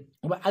इन डिटेल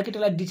अब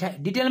आर्किटेक्टलाई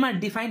डिटेलमा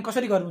डिफाइन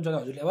कसरी गर्नुहुन्छ त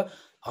हजुरले। अब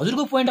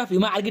हजुरको पोइन्ट अफ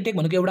भ्यूमा आर्किटेक्ट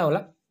भनेको एउटा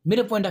होला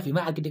मेरो पोइन्ट अफ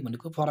भ्यूमा आर्किटेक्ट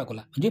भनेको फरक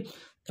होला भने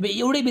अब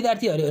एउटै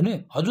विद्यार्थीहरू हेर्नु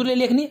हजुरले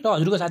लेख्ने र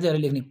हजुरको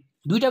साथीहरूले लेख्ने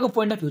दुईटाको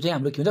पोइन्ट अफ भ्यू चाहिँ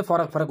हाम्रो के हुन्छ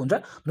फरक हुन्छ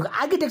भनेको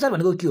आर्किटेक्चर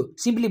भनेको के हो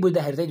सिम्पली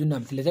बुझ्दाखेरि चाहिँ जुन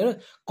हामीले चाहिँ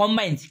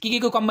कम्बाइन्स के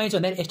को कम्बाइन्स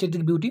भन्दाखेरि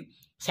aesthetic beauty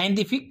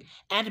scientific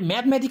and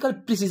mathematical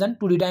precision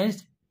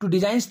to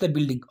designs the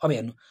building. अब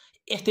हेर्नु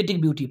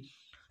एस्थेटिक ब्युटी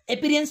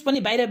एपिरियन्स पनि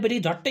बाहिरपट्टि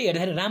झट्टै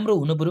हेर्दाखेरि राम्रो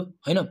हुनु पऱ्यो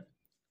होइन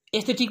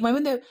एस्थेटिकमा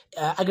पनि त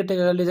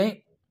आर्किटेक्चरले चाहिँ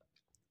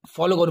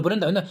फलो गर्नु पऱ्यो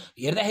नि त होइन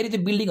हेर्दाखेरि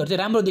त्यो बिल्डिङहरू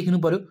चाहिँ राम्रो देखिनु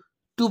पऱ्यो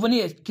त्यो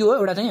पनि के हो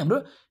एउटा चाहिँ हाम्रो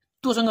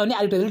त्योसँग पनि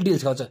आर्किटेक्चरले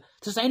डिल्स गर्छ।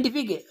 त्यो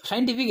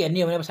साइन्टिफिक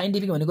हेर्ने हो भने अब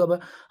साइन्टिफिक भनेको अब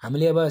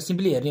हामीले अब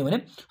सिम्पली हेर्ने हो भने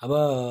अब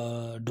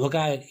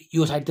ढोका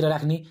यो साइडतिर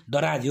राख्ने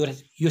दराज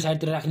यो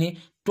साइडतिर राख्ने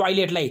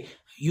टोयलेटलाई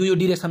यो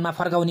डिरेक्सनमा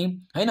फर्काउने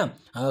होइन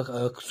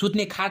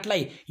सुत्ने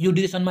खाटलाई यो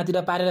डिरेक्सनमातिर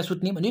पारेर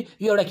सुत्ने भने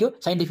यो एउटा के हो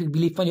साइन्टिफिक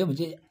बिलिफ पनि हो भने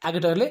चाहिँ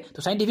आर्किटेक्टरले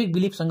त्यो साइन्टिफिक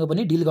बिलिफसँग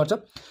पनि डिल गर्छ।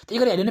 त्यही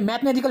गरी हेर्ने भने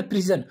म्याथमेटिकल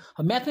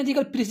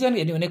प्रिसिजन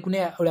हेर्ने भने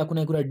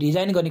कुनै कुरा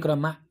डिजाइन गर्ने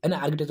क्रममा होइन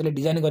आर्किटेक्चरले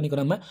डिजाइन गर्ने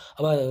क्रममा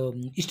अब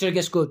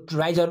स्टेयरकेसको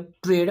राइजर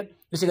ट्रेड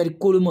त्यसै गरी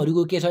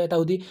कोलुमहरूको के छ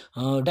यताउति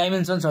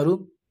डाइमेन्सन्सहरू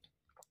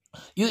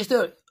यो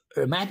यस्तो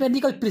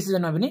म्याथमेटिकल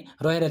प्रिसिजनमा पनि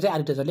रहेर चाहिँ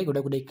आर्किटेक्चरले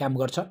एउटा कुनै काम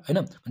गर्छ हैन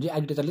भने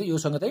आर्किटेक्चरले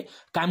योसँग चाहिँ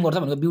काम गर्छ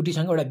भनेको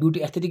ब्युटीसँग एउटा ब्युटी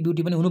एस्थेटिक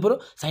ब्युटी पनि हुनु पर्यो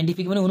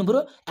साइन्टिफिक पनि हुनु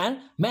पर्यो and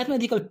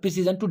mathematical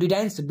precision to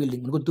design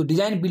building भनेको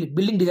त्यो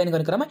बिल्डिङ डिजाइन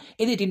गर्ने क्रममा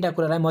यदि तीनटा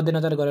कुरालाई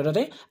मध्यनजर गरेर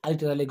चाहिँ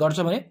आर्किटेक्चरले गर्छ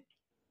भने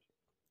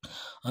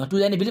to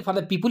design building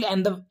for the people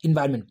and the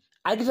environment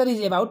architecture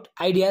is about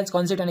ideas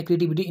concept and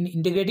creativity in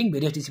integrating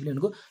various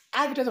डिसिप्लिनको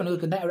architecture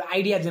भनेको एउटा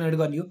आइडिया जेनेरेट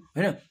गर्ने हो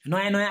हैन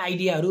नयाँ नयाँ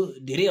आइडियाहरू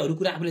धेरैहरू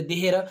कुरा आफूले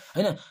देखेर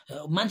हैन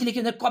मान्छेले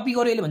के भन्छ कपी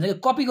गर्यो यसले भन्छ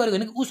कपी गर्यो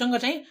भने उसँग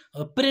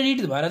चाहिँ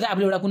प्रेरित भएर चाहिँ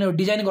आफूले एउटा कुनै एउटा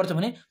डिजाइन गर्छ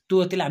भने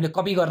त्यसलाई हामीले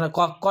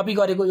कपी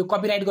गरेको यो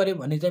कपिराइट गर्यो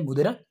भन्ने चाहिँ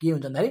हुँदैन के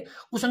हुन्छ भन्दाखेरि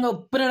उसँग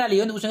प्रेरणा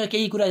लियो भने उसँग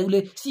केही कुरा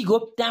उसले सिक्यो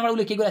त्यहाँबाट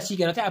उसले केही कुरा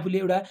सिकेर चाहिँ आफूले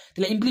एउटा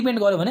त्यसलाई इम्प्लिमेन्ट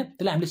गर्यो भने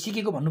त्यसलाई हामीले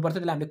सिकेको भन्नुपर्छ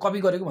त्यसलाई हामीले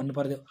कपी गरेको भन्नु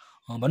पर्यो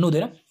भन्नु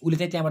हुँदैन उसले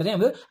चाहिँ त्यहाँबाट चाहिँ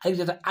हाम्रो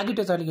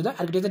आर्किटेक्चरले के छ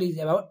architecture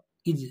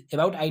is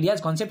about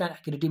ideas concept and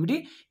creativity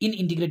in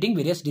integrating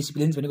various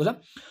disciplines भनेको छ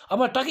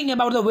अब talking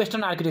about the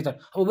western architecture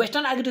अब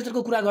वेस्टर्न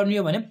आर्किटेक्चरको कुरा गर्ने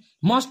हो भने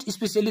must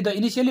specially the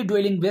initially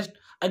ड्वेलिङ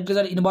based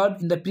architecture involve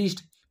in the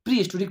pre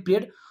historic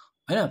period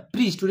हैन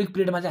प्री हिस्टोरिक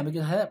पिरियडमा चाहिँ हामीले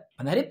के थाहा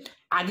भन्दाखेरि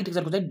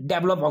आर्किटेक्चरको चाहिँ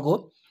डेभलप भएको हो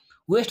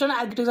western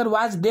architecture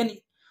was then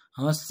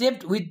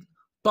shaped with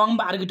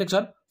tomb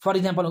architecture for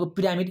example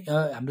pyramid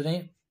हाम्रो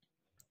चाहिँ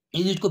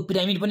इजिप्टको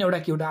पिरामिड पनि एउटा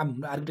के एउटा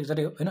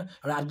आर्किटेक्चरै हो हैन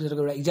एउटा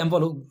आर्किटेक्चरको एउटा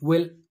इक्जाम्पल हो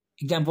वेल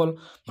इक्जाम्पल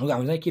भनेको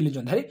हाम्रो चाहिँ के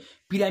लिन्छौँ भन्दाखेरि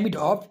पिरामिड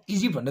अफ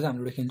इजिप्ट भनेर चाहिँ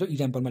हाम्रो लिन्छौँ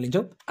इक्जाम्पलमा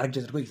लिन्छौँ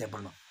आर्किटेक्चरको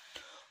इक्जाम्पलमा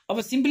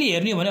अब सिम्पली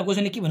हेर्ने हो भने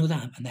क्वेसनले के भनेको छ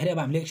भन्दाखेरि अब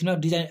हामीले एकछिनमा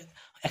डिजाइन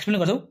एक्सप्लेन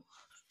गर्छौँ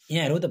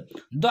यहाँ हेरौँ त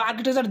the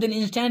architecture then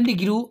instantly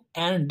Guru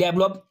and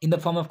develop in the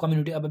form of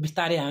community अब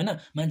बिस्तारै होइन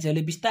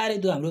मान्छेहरूले बिस्तारै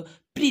त्यो हाम्रो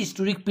प्री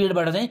हिस्टोरिक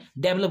पिरियडबाट चाहिँ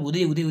डेभलप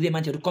हुँदै हुँदै हुँदै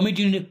मान्छेहरू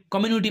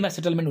कम्युनिटीमा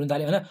सेटलमेन्ट हुन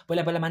थाल्यो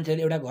होइन पहिला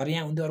मान्छेहरूले एउटा घर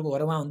यहाँ हुन्थ्यो अर्को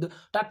घर उहाँ हुन्थ्यो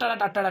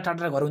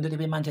टाढा घर हुन्थ्यो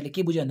त्यसपछि मान्छेले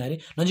के बुझ्यो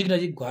भन्दाखेरि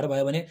नजिक घर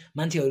भयो भने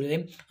मान्छेहरूले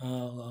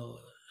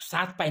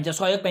साथ पाइन्छ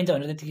सहयोग पाइन्छ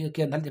भनेर त्यति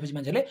के गर्न थाल्यो त्यसपछि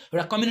मान्छेहरूले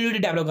एउटा कम्युनिटी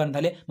डेभलप गर्न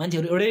थाले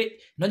मान्छेहरू एउटै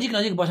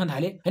नजिक बस्न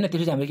थाले होइन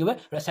त्यसपछि हाम्रो के भयो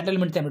एउटा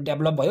सेटलमेन्ट चाहिँ हाम्रो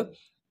डेभलप भयो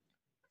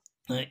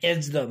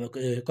as the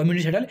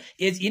community settle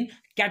as in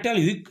cattle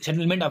ह्युक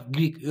settlement of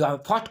Greek यो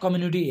फर्स्ट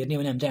कम्युनिटी हेर्ने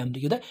भने हामी चाहिँ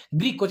हाम्रो के त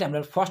ग्रिकको चाहिँ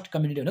हाम्रो फर्स्ट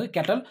कम्युनिटी भनेको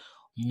क्याटल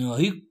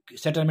ह्युक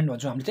सेटलमेन्ट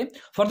भन्छौँ हामीले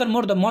चाहिँ further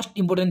more the most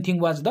important thing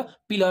was the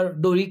pillar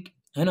Doric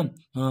हैन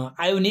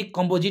आयोनिक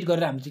कम्पोजिट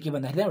गरेर हामी चाहिँ के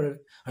भन्दाखेरि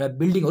एउटा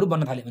बिल्डिङहरू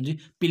बन्न थाल्यो भने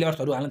चाहिँ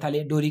पिलर्सहरू हाल्न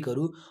थाले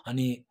डोरिकहरू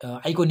अनि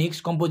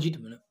आइकोनिक्स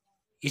कम्पोजिट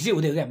यसै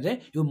हुँदै हामी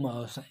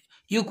चाहिँ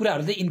यो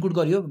कुराहरू चाहिँ इन्क्लुड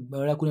गरियो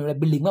एउटा कुनै एउटा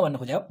बिल्डिङमा भन्न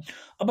खोज्यो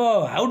अब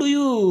how do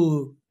you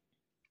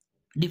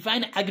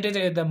define architecture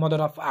as the mother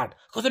of art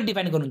कसरी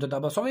डिफाइन गर्नुहुन्छ त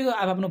अब सबैको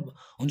आफ्नो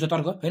हुन्छ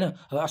तर्क होइन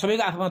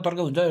सबैको आफ्नो तर्क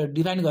हुन्छ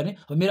डिफाइन गर्ने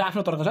अब मेरो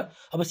आफ्नो तर्क छ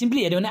अब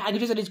सिम्पली हेऱ्यो भने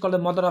architecture is called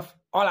the mother of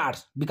all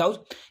arts because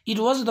it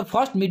was the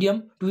first medium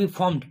to be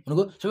firmed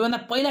भनेको सबैभन्दा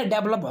पहिला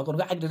डेभलप भएको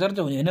आर्किटेक्चर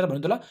चाहिँ हुने होइन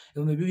भन्नु त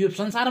ल यो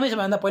संसारमै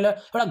सबैभन्दा पहिला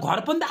एउटा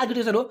घर पनि त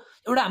आर्किटेक्चर हो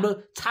एउटा हाम्रो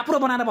छाप्रो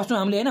बनाएर बस्छौँ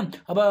हामीले होइन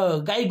अब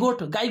गाई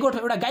गोठ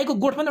एउटा गाईको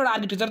गोठ पनि एउटा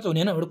आर्किटेक्चर चाहिँ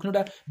हुने होइन एउटा कुनै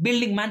एउटा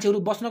बिल्डिङ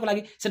मान्छेहरू बस्नको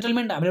लागि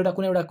सेटलमेन्ट हामीले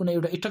एउटा कुनै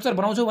एउटा स्ट्रक्चर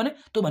बनाउँछौँ भने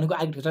त्यो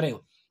भनेको आर्किटेक्चरै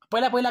हो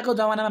पहिलाको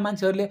जमानामा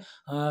मान्छेहरूले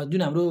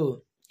जुन हाम्रो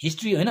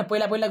हिस्ट्री होइन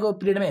पहिलाको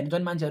पिरियडमा हेर्नु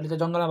भने मान्छेहरूले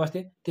चाहिँ जङ्गलमा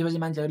बस्थे त्यसपछि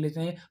मान्छेहरूले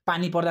चाहिँ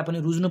पानी पर्दा पनि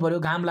रुज्नु पर्यो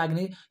घाम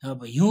लाग्ने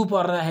हिउँ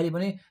पर्दाखेरि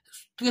पनि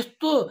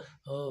त्यस्तो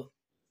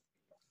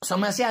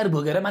समस्याहरू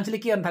भोगेर मान्छेले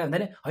के गर्न थाल्यो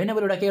भन्दाखेरि होइन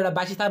बरु एउटा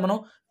बासस्थान बनाऊ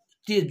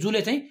त्यो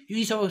जसले चाहिँ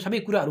यी सबै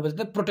कुराहरूबाट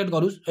चाहिँ प्रोटेक्ट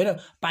गरोस् होइन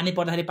पानी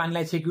पर्दाखेरि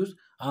पानीलाई छेक्योस्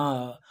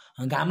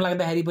घाम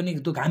लाग्दाखेरि पनि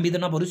त्यो घामभित्र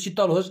नपरोस्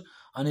शीतल होस्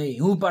अनि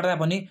हिउँ पर्दा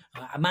पनि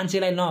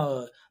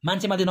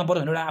मान्छेमाथि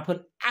नपरोस् भनेर एउटा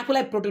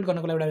आफूलाई प्रोटेक्ट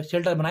गर्नको लागि एउटा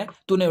सेल्टर बनाए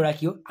त्यो नै एउटा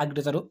के हो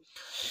आर्किटेक्चर हो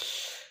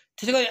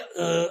त्यसै गरी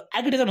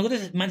आर्किटेक्चर भनेको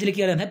चाहिँ मान्छेले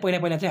के गर्दा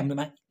पहिला चाहिँ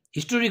हाम्रोमा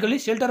historically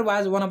shelter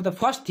was one of the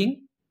first thing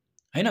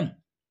होइन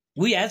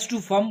we has to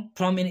form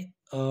from any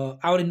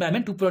our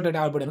environment to protect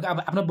our body भनेको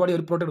अब आफ्नो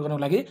बडीहरू प्रोटेक्ट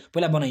गर्नको लागि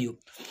पहिला बनाइयो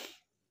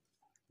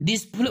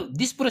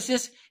this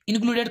process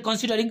included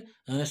considering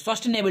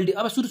sustainability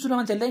अब सुरुमा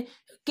मान्छेले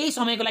केही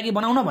समयको लागि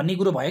बनाउन भन्ने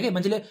कुरो भयो कि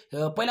मान्छेले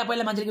पहिला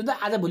मान्छेले के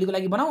भन्छ आज भोलिको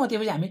लागि बनाऊ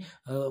त्यसपछि हामी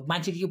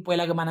मान्छे के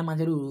पहिलाको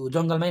मान्छेहरू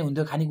जङ्गलमै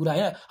हुन्थ्यो खानेकुरा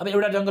होइन अब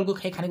एउटा जङ्गलको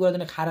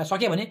खानेकुरा खाएर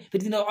सक्यो भने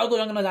फेरि तिनीहरू अर्को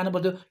जङ्गलमा जानु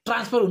पर्थ्यो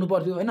ट्रान्सफर हुनु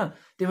पर्थ्यो होइन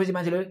त्यसपछि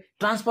मान्छेले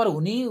ट्रान्सफर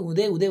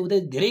हुँदै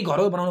धेरै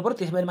घरहरू बनाउनु पऱ्यो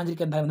त्यसपछि मान्छेले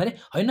के भन्दाखेरि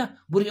होइन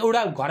बरु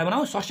एउटा घर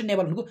बनाऊ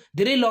सस्टेनेबल भनेको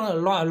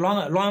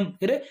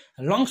धेरै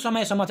लङ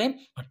समयसम्म चाहिँ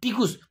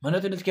टिकुस्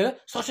भनेर त्यसले के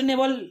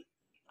सस्टेनेबल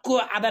को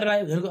आधारलाई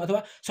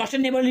अथवा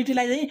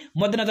सस्टेनेबिलिटीलाई चाहिँ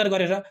मध्यनजर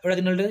गरेर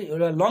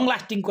एउटा लङ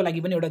लास्टिङको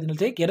लागि पनि एउटा दिनले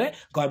चाहिँ के अरे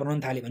घर बनाउन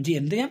थाल्यो भने चाहिँ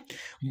हेर्नु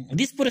यहाँ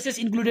this process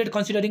included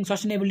considering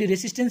sustainability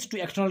resistance to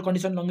external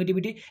condition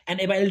लङ्गेटिभिटी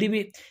and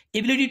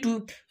ability to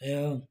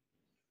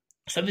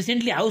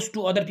सफिसियन्टली house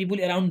to other people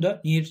around the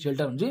need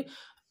shelter हुन्छ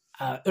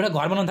एउटा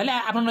घर बनाउन थाल्यो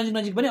आफ्नो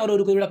नजिक पनि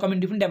अरूको एउटा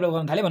कम्युनिटी पनि डेभलप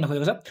गर्न थाल्यो भन्न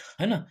खोजेको छ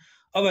होइन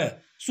अब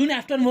सुन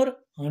after more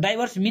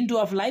diverse means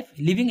of life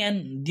living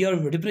and their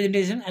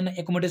representation and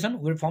accommodation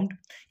were formed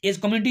as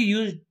community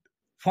used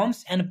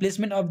forms and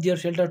placement of their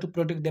shelter to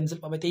protect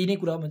themselves अब त्यही नै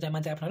कुरा हो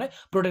मान्छे आफूलाई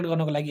प्रोटेक्ट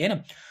गर्नको लागि हैन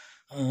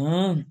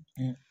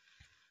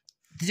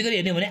त्यसै गरी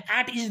हेर्ने भने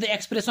art is the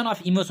expression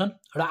of emotion.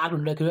 एउटा आर्ट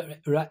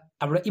एउटा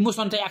अब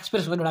इमोसन चाहिँ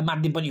एक्सप्रेस गर्ने एउटा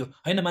माध्यम पनि हो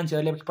होइन।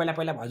 मान्छेहरूले पहिला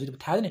पहिला हजुर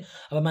थाहा छ नि,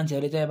 अब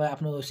मान्छेहरूले चाहिँ अब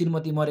आफ्नो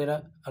श्रीमती मरेर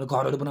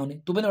घरहरू बनाउने,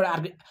 त्यो पनि एउटा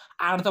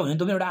आर्ट त होइन,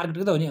 त्यो पनि एउटा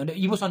आर्किटेक्ट त हो नि। अनि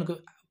इमोसनको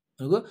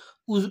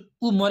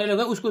ऊ मरेर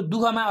गयो, उसको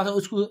दुःखमा अथवा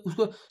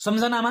उसको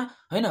सम्झनामा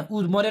होइन,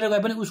 ऊ मरेर गए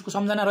पनि उसको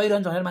सम्झना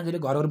रहिरहन्छ भनेर मान्छेले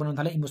घरहरू बनाउन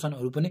थाले,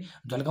 इमोसनहरू पनि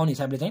झल्काउने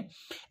हिसाबले चाहिँ।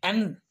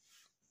 And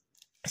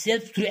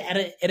self through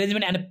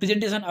arrangement and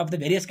presentation of the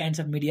various kinds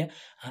of media.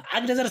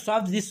 Architecture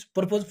solves this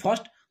purpose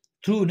first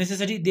through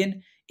necessity,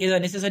 then is a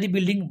necessary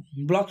building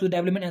block to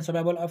development and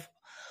survival of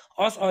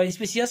us or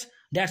species.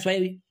 That's why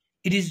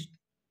it is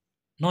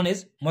known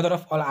as mother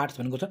of all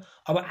arts भनेको छ।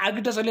 अब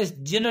आर्किटेक्चरले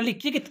generally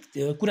के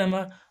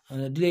कुरामा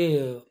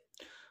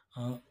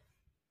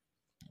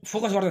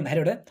focus गर्छ भन्दाखेरि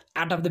एउटा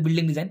art of the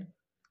building design,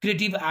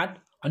 creative art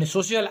अनि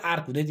social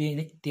art हुँदै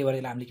त्यही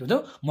भएर हामीले के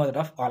भन्छौँ मदर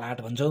अफ अल आर्ट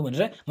भन्छौँ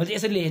भनेर मैले चाहिँ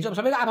यसरी लेखेको छु। अब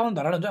सबैको आफ्नो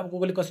धारणा हुन्छ, अब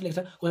कसैले कसरी लेख्छ,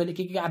 कसैले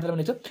के आधारमा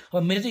लेख्छ।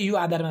 अब मेरो चाहिँ यो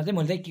आधारमा चाहिँ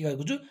मैले चाहिँ के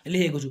गरेको छु,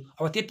 लेखेको छु।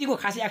 अब त्यतिको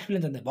खासै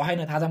एक्सपिरियन्स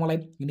भएन, थाहा छ मलाई,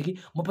 किनकि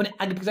म पनि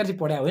आर्किटेक्चर चाहिँ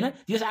पढाएँ होइन।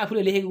 त्यस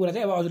आफूले लेखेको कुरा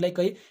चाहिँ अब हजुरलाई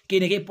केही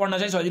न केही पढ्न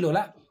चाहिँ सजिलो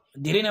होला,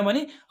 धेरै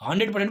नभने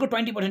 100%को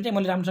 20% चाहिँ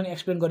मैले राम्रोसँग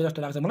एक्सप्लेन गरेँ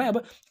जस्तो लाग्छ मलाई। अब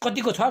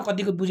कतिको छ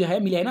कतिको बुझे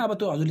है मिलेन, अब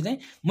त्यो हजुरले चाहिँ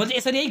मैले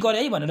चाहिँ यसरी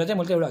गरेँ है भनेर चाहिँ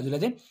मैले चाहिँ एउटा हजुरलाई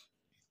चाहिँ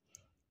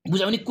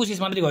बुझाउने कोसिस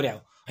मात्रै गरेँ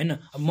होइन।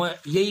 अब म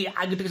यही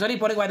आर्किटेक्चरै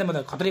पढेको भए त म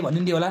त खतरै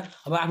भनिदिन्थेँ होला।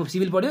 अब आफू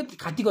सिभिल पढ्यो,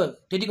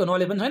 त्यतिको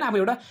नलेज पनि छैन, अब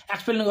एउटा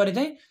एक्सप्लेन गरेँ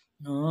चाहिँ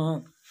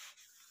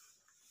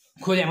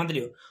खोजे मात्रै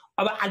हो।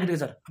 अब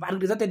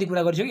आर्किटेक्चर त्यति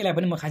कुरा गरिसक्यो, यसलाई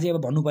पनि म खासै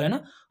अब भन्नु परेन।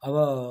 अब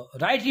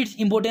right it's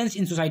importance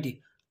in society.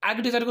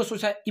 आर्किटेक्चरको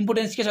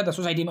importance के छ त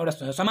सोसाइटीमा,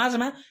 एउटा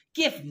समाजमा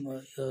के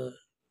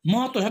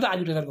महत्त्व छ त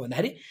आर्किटेक्चरको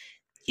भन्दाखेरि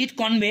it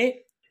convey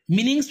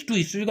मिनिङ्स to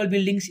historical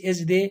buildings as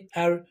they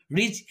are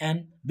rich and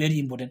very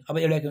important. अब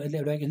एउटा के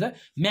भन्छ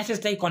म्यासेज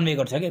चाहिँ कन्भे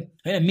गर्छ कि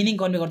होइन, मिनिङ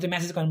कन्भे गर्छ,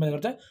 म्यासेज कन्भे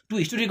गर्छ टु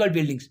हिस्टोरिकल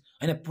बिल्डिङ्स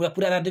होइन।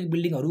 पुरातात्विक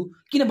बिल्डिङहरू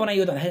किन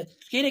बनाइयो त भन्दाखेरि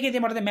केही न केही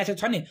त्यहाँबाट चाहिँ म्यासेज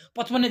छ नि।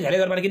 55 धेरै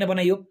घरबाट किन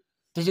बनाइयो,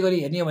 त्यसै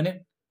गरी हेर्ने हो भने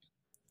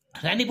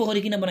रानी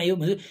पोखरी किन बनाइयो,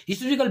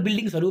 हिस्टोरिकल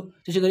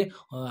बिल्डिङ्सहरू। त्यसै गरी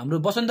हाम्रो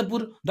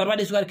बसन्तपुर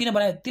दरबारी स्क्वायर किन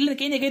बनायो, त्यसले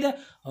केही न केही त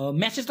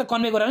म्यासेज त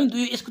कन्भे गरायो नि।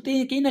 त्यो यसको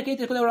त्यही केही न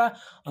केही त्यसको एउटा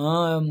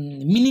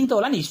मिनिङ त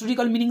होला नि,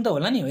 हिस्टोरिकल मिनिङ त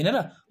होला नि होइन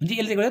र। हुन्छ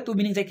यसले गर्दा त्यो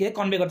मिनिङ चाहिँ के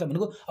कन्भे गर्छ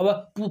भनेको अब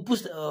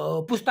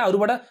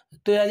पुस्ताहरूबाट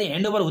त्यो चाहिँ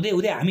ह्यान्डओभर हुँदै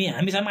हुँदै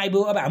हामीसम्म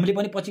आइपुग्यो। अब हामीले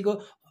पनि पछिको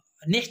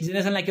नेक्स्ट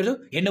जेनेरेसनलाई के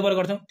गर्छौँ, ह्यान्डओभर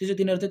गर्छौँ। त्यसो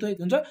तिनीहरू चाहिँ त्यो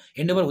हुन्छ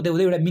ह्यान्डओभर हुँदै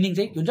हुँदै एउटा मिनिङ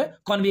चाहिँ के हुन्छ,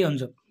 कन्भे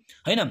हुन्छ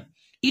होइन।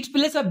 It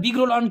place a big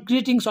roll on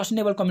creating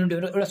sustainable community.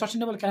 एउटा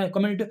सस्टेनेबल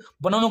कम्युनिटी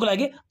बनाउनको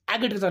लागि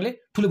आर्किटेक्चरले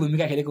ठुलो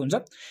भूमिका खेलेको हुन्छ।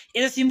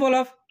 As a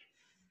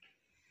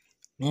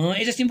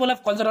symbol of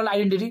cultural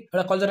identity.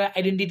 एउटा कल्चरल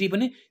आइडेन्टिटी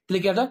पनि त्यसले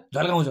के गर्छ,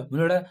 झल्काउँछ।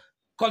 एउटा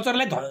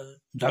कल्चरलाई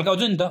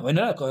झल्काउँछ नि त होइन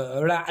र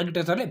एउटा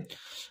आर्किटेक्चरले।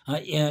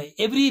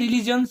 Every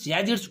religions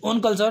ह्याज its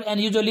own culture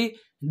and usually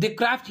they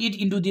craft it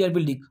into their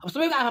building. अब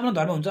सबैको आफ्नो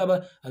धर्म हुन्छ। अब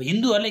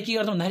हिन्दूहरूले के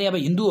गर्छ भन्दाखेरि अब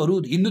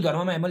हिन्दू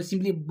धर्ममा मैले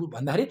सिम्पली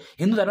भन्दाखेरि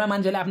हिन्दू धर्ममा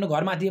मान्छेहरूले आफ्नो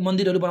घरमाथि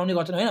मन्दिरहरू बनाउने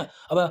गर्छन् होइन।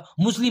 अब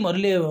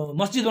मुस्लिमहरूले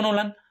मस्जिद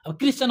बनाउलान्, अब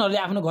क्रिस्चियनहरूले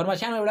आफ्नो घरमा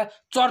सानो एउटा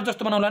चर्च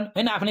जस्तो बनाउलान्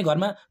होइन, आफ्नै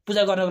घरमा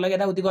पूजा गर्नको लागि,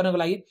 यताउति गर्नको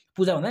लागि।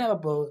 पूजा भन्दा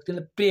अब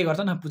त्यसलाई प्रे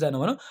गर्छन्, पूजा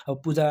नभनौँ, अब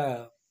पूजा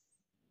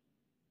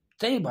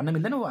चाहिँ भन्न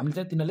मिल्दैन, हामीले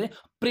चाहिँ तिनीहरूले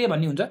प्रे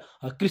भन्ने हुन्छ।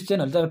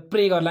 क्रिस्चियनहरूले चाहिँ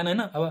प्रे गर्लान्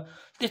होइन। अब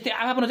त्यस्तै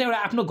आफ्नो चाहिँ एउटा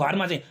आफ्नो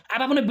घरमा चाहिँ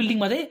आफ्नो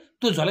बिल्डिङमा चाहिँ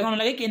त्यो झल्काउन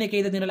लागि केही न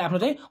केही त तिनीहरूले आफ्नो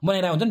चाहिँ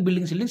बनाइरहेको हुन्छन्,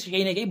 बिल्डिङ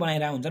केही न केही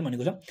बनाइरहेको हुन्छन्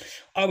भनेको छ।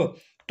 अब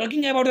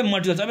टकिङ अबाउट द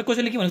मटेरियल्स। अब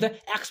कसैले के भन्छ,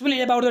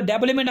 explain about the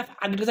development of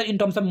architecture in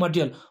terms of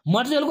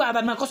मटेरियलको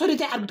आधारमा कसरी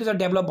चाहिँ आर्किटेक्चर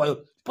डेभलप भयो।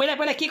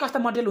 पहिला के कस्ता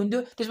मटेरियल हुन्थ्यो,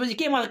 त्यसपछि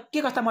के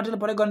कस्ता मटेरियल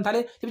प्रयोग गर्न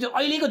थाले, त्यसपछि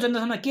अहिलेको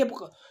जेनेरेसनमा के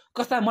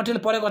कस्ता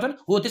मटेरियल प्रयोग गर्छन्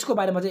हो, त्यसको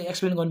बारेमा चाहिँ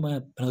एक्सप्लेन गर्नु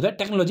भनेको चाहिँ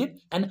technology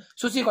and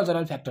socio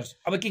cultural factors.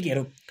 अब के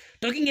हेरौँ,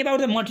 talking about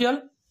the material,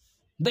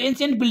 the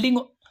ancient building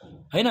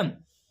होइन,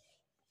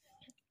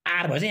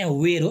 आर भए चाहिँ यहाँ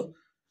वेयर हो।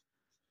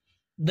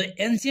 The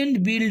ancient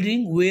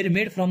building were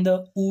made from the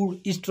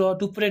wood, straw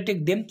to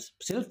protect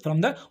themselves from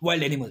the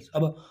wild animals.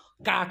 अब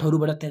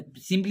काठहरूबाट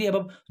सिम्पली अब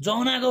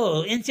जमानाको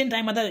एन्सियन्ट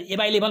टाइममा त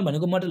एभाइलेबल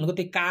भनेको मटेरियलको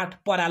त्यही काठ,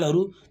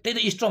 परालहरू, त्यही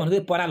त स्ट्र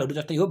भनेको परालहरू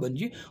जस्तै हो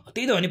भन्छु,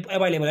 त्यही त हो नि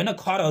एभाइलेबल होइन।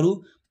 खरहरू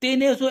त्यही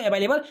नै सो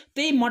एभाइलेबल,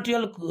 त्यही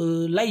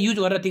मटेरियललाई युज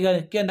गरेर के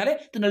गर्न थाले,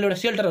 तिनीहरूले एउटा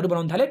सेल्टरहरू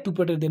बनाउन थाले to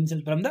protect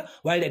themselves from the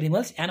wild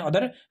animals and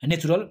other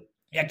natural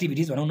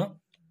activities भनौँ न,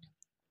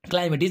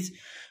 क्लाइमेटिज।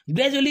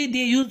 Gradually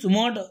they use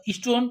mud,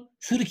 stone,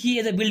 सुर्खी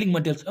एज अ बिल्डिङ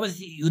मटेरियल्स। अब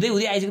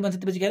हुँदै आइसकेको मान्छे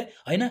त्यसपछि के अरे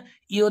होइन,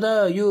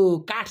 यो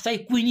काठ चाहिँ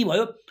कुहिनी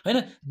भयो होइन,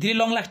 धेरै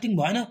लङ लास्टिङ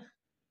भएन,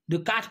 त्यो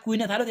काठ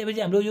कुहिन थाल्यो,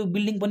 त्यसपछि हाम्रो यो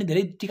बिल्डिङ पनि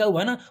धेरै टिकाउ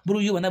भएन, बरु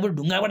योभन्दा बरु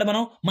ढुङ्गाबाट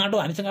बनाऊ, माटो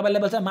हामीसँग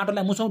एभाइलेबल छ,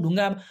 माटोलाई मुछौँ,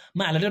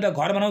 ढुङ्गामा हालेर एउटा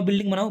घर बनाऊ,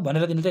 बिल्डिङ बनाऊ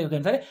भनेर तिनीहरूले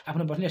चाहिँ के थाले,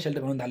 आफ्नो पर्सनल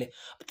सेल्टर बनाउन थाले।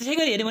 त्यसै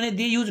गरी हेऱ्यो भने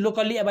they use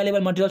locally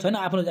available materials होइन,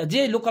 आफ्नो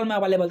जे लोकलमा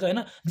एभाइलेबल छ होइन,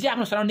 जे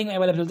आफ्नो सराउन्डिङमा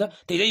एभाइलेबल छ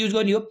त्यही युज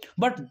गर्ने हो।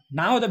 But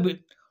now the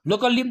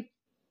locally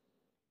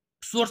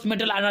source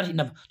material are not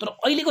enough. तर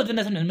अहिलेको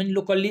जेनेरेसन हेर्नु भने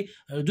लोकल्ली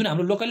जुन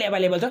हाम्रो लोकल्ली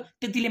एभाइलेबल छ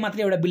त्यतिले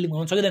मात्रै एउटा बिल्डिङ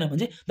बनाउन सकिँदैन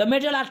भने the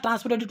material are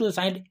transported to the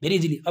site very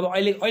easily. अब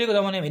अहिलेको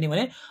जमानामा हेर्ने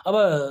भने अब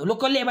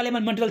लोकल्ली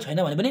एभाइलेबल मटेरियल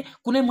छैन भने पनि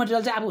कुनै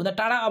मटेरियल चाहिँ आफूभन्दा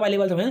टाढा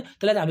अभाइलेबल छ भने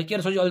त्यसलाई चाहिँ हामीले के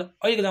गर्न सक्छौँ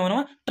अहिलेको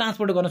जमानामा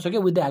ट्रान्सपोर्ट गर्न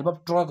सक्यो विथ द हेल्प अफ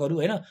ट्रकहरू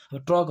होइन। अब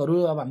ट्रकहरू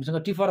अब हामीसँग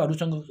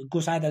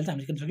टिफरहरूसँगको सहायताले चाहिँ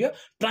हामीले के सक्यो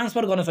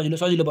ट्रान्सफर गर्न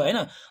सजिलो भयो होइन।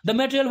 The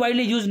material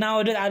widely use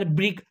now days are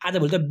brick.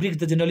 आजभोलि त ब्रिक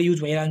त जेनरली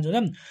युज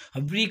भइरहन्छ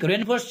brick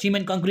reinforce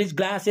cement concrete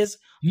glasses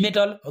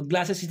metal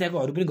glasses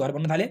सिसाकोहरू पनि घर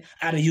बन्न थाले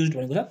आर युज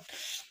भनेको छ।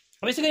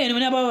 अब यसै गरी हेर्नु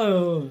भने अब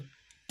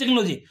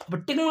टेक्नोलोजी अब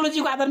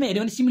टेक्नोलोजीको आधारमा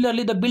हेऱ्यो भने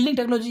similarly the building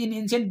technology in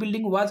ancient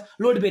building was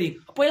load bearing.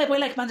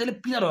 पहिला मान्छेले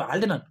पिलरहरू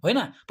हाल्दैनन् होइन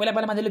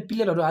पहिला मान्छेले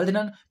पिलरहरू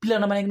हाल्दैनन् pillar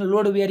नबनाइकन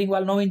load bearing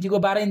wall 9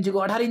 इन्चीको 12 इन्चीको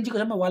 18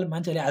 इन्चीकोसम्म wall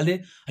मान्छेले हाल्थे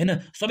होइन।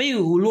 सबै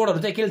लोडहरू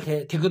चाहिँ के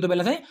थिक्थ्यो त्यो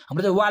बेला चाहिँ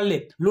हाम्रो चाहिँ वालले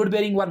लोड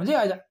बेरिङ वाल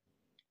भन्छ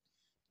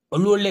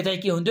लोडले चाहिँ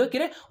के हुन्थ्यो के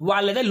अरे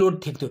वालले चाहिँ load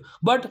थिक्थ्यो।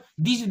 But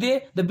this day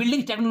the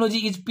building technology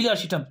is pillar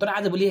system. तर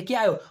आजभोलि के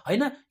आयो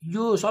होइन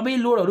यो सबै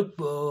लोडहरू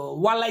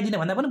वाललाई दिने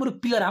भन्दा पनि बरु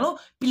पिलर हाल्नु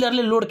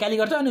पिलरले लोड क्यारी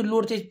गर्छ अनि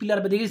लोड चाहिँ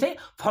पिलरदेखि चाहिँ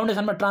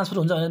फाउन्डेसनमा ट्रान्सफर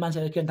हुन्छ भनेर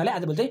मान्छेहरूले के थाले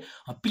आजभोलि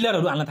चाहिँ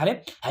पिलरहरू हाल्न थाले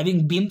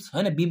ह्याभिङ बिम्स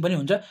होइन बिम पनि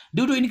हुन्छ।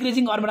 Due to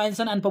increasing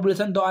urbanisation and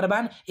population the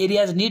urban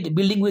areas need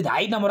building with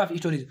high number of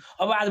storage.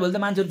 अब आजभोलि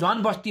त मान्छेहरू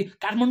झन् बस्ती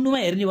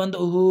काठमाडौँमा हेर्ने भने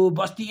त ओहो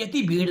बस्ती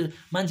यति भिड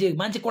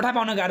मान्छे कोठा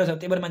पाउन गाह्रो छ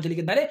त्यही भएर मान्छेले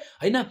के थाले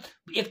होइन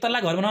एक तल्ला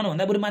घर बनाउनु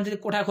भन्दा बरु मान्छेले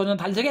कोठा खोज्न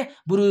थालिसके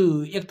बरु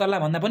एक तल्ला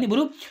भन्दा पनि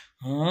बरु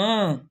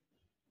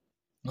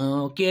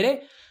के अरे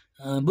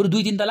बरु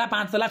 2-3 तल्ला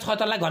 5 तल्ला 6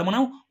 तल्ला घर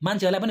बनाऊ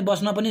मान्छेहरूलाई पनि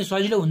बस्न पनि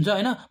सजिलो हुन्छ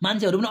होइन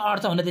मान्छेहरू पनि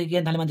अट्छ भनेर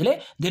के थाले मान्छेले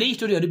धेरै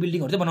स्टोरीहरू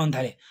बिल्डिङहरू चाहिँ बनाउन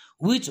थाले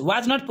which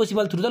was not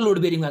possible through the load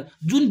bearing wall.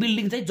 जुन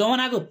बिल्डिङ चाहिँ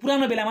जमानाको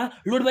पुरानो बेलामा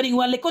लोड बेरिङ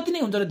वालले कति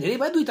नै हुन्छ र धेरै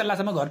भयो 2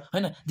 तल्लासम्म घर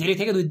होइन धेरै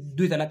थियो कि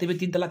 2 तल्ला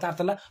त्यसपछि 3 तल्ला 4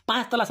 तल्ला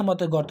 5 तल्लासम्म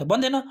त गर्छ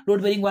बन्दैन लोड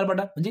बेरिङ वालबाट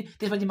हुन्छ।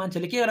 त्यसपछि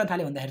मान्छेले के गर्न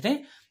थाले भन्दाखेरि चाहिँ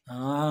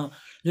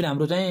जुन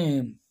हाम्रो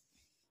चाहिँ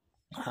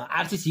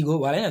आरसीसीको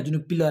वाल होइन जुन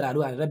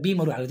पिलरहरू हालेर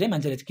बिमहरू हालेर चाहिँ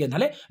मान्छेले के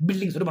थाले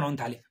बिल्डिङ्सहरू बनाउन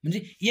थाले हुन्छ।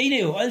 यही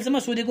नै हो अहिलेसम्म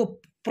सोधेको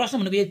प्रश्न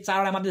भनेको यो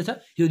 4वटा मात्रै छ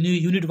यो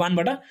युनिट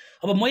 1बाट।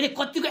 अब मैले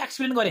कतिको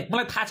एक्सप्लेन गरेँ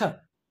मलाई थाहा छ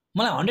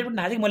मलाई 100%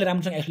 थाहा छ कि मैले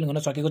राम्रोसँग एक्सप्लेन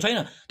गर्न सकेको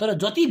छैन तर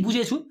जति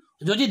बुझेछु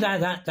जति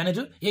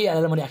जानेछु यही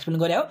आधारमा मैले एक्सप्लेन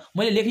गरेँ हो।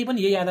 मैले लेख्ने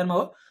पनि यही आधारमा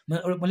हो।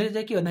 मैले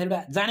चाहिँ के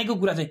भन्दाखेरि जानेको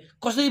कुरा चाहिँ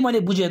कसरी मैले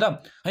बुझेँ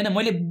त होइन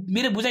मैले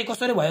मेरो बुझाइ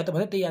कसरी भयो त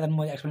भनेर त्यही आधारमा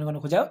मैले एक्सप्लेन गर्न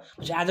खोजेँ हो।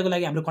 आजको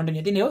लागि हाम्रो कन्टेन्ट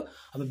यति नै हो।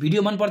 अब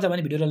भिडियो मनपर्छ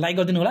भने भिडियोलाई लाइक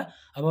गरिदिनु होला।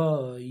 अब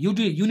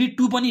युनिट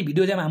 2 पनि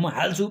भिडियो चाहिँ म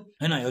हाल्छु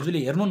होइन हजुरले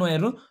हेर्नु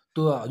नहेर्नु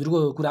त्यो हजुरको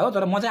कुरा हो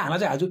तर म चाहिँ हाल्न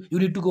चाहिँ हाल्छु।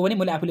 युनिट 2 को पनि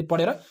मैले आफूले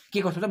पढेर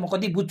के कस्तो छ म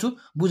कति बुझ्छु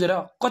बुझेर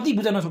कति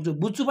बुझाउन सक्छु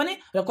बुझ्छु पनि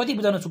र कति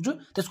बुझाउन सक्छु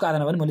त्यसको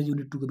आधारमा पनि मैले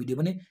युनिट 2 को भिडियो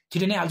पनि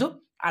छिटै नै हाल्छु।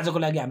 आजको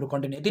लागि हाम्रो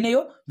कन्टेन्ट यति नै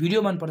हो।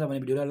 भिडियो मनपर्छ भने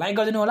भिडियोलाई लाइक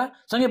गरिदिनु होला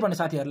सँगै पढ्ने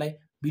साथीहरूलाई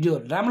भिडियो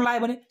राम्रो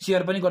लाग्यो भने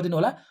सेयर पनि गरिदिनु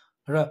होला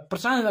र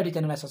प्रशान्त वाइटी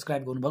च्यानललाई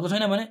सब्सक्राइब गर्नुभएको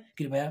छैन भने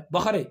कृपया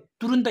भर्खरै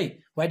तुरुन्तै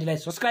वाइटीलाई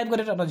सब्सक्राइब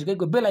गरेर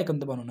नजिकैको बेल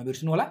आइकन दबाउन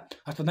नबिर्सनु होला।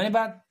 हस्त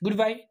धन्यवाद गुड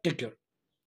बाई टेक केयर।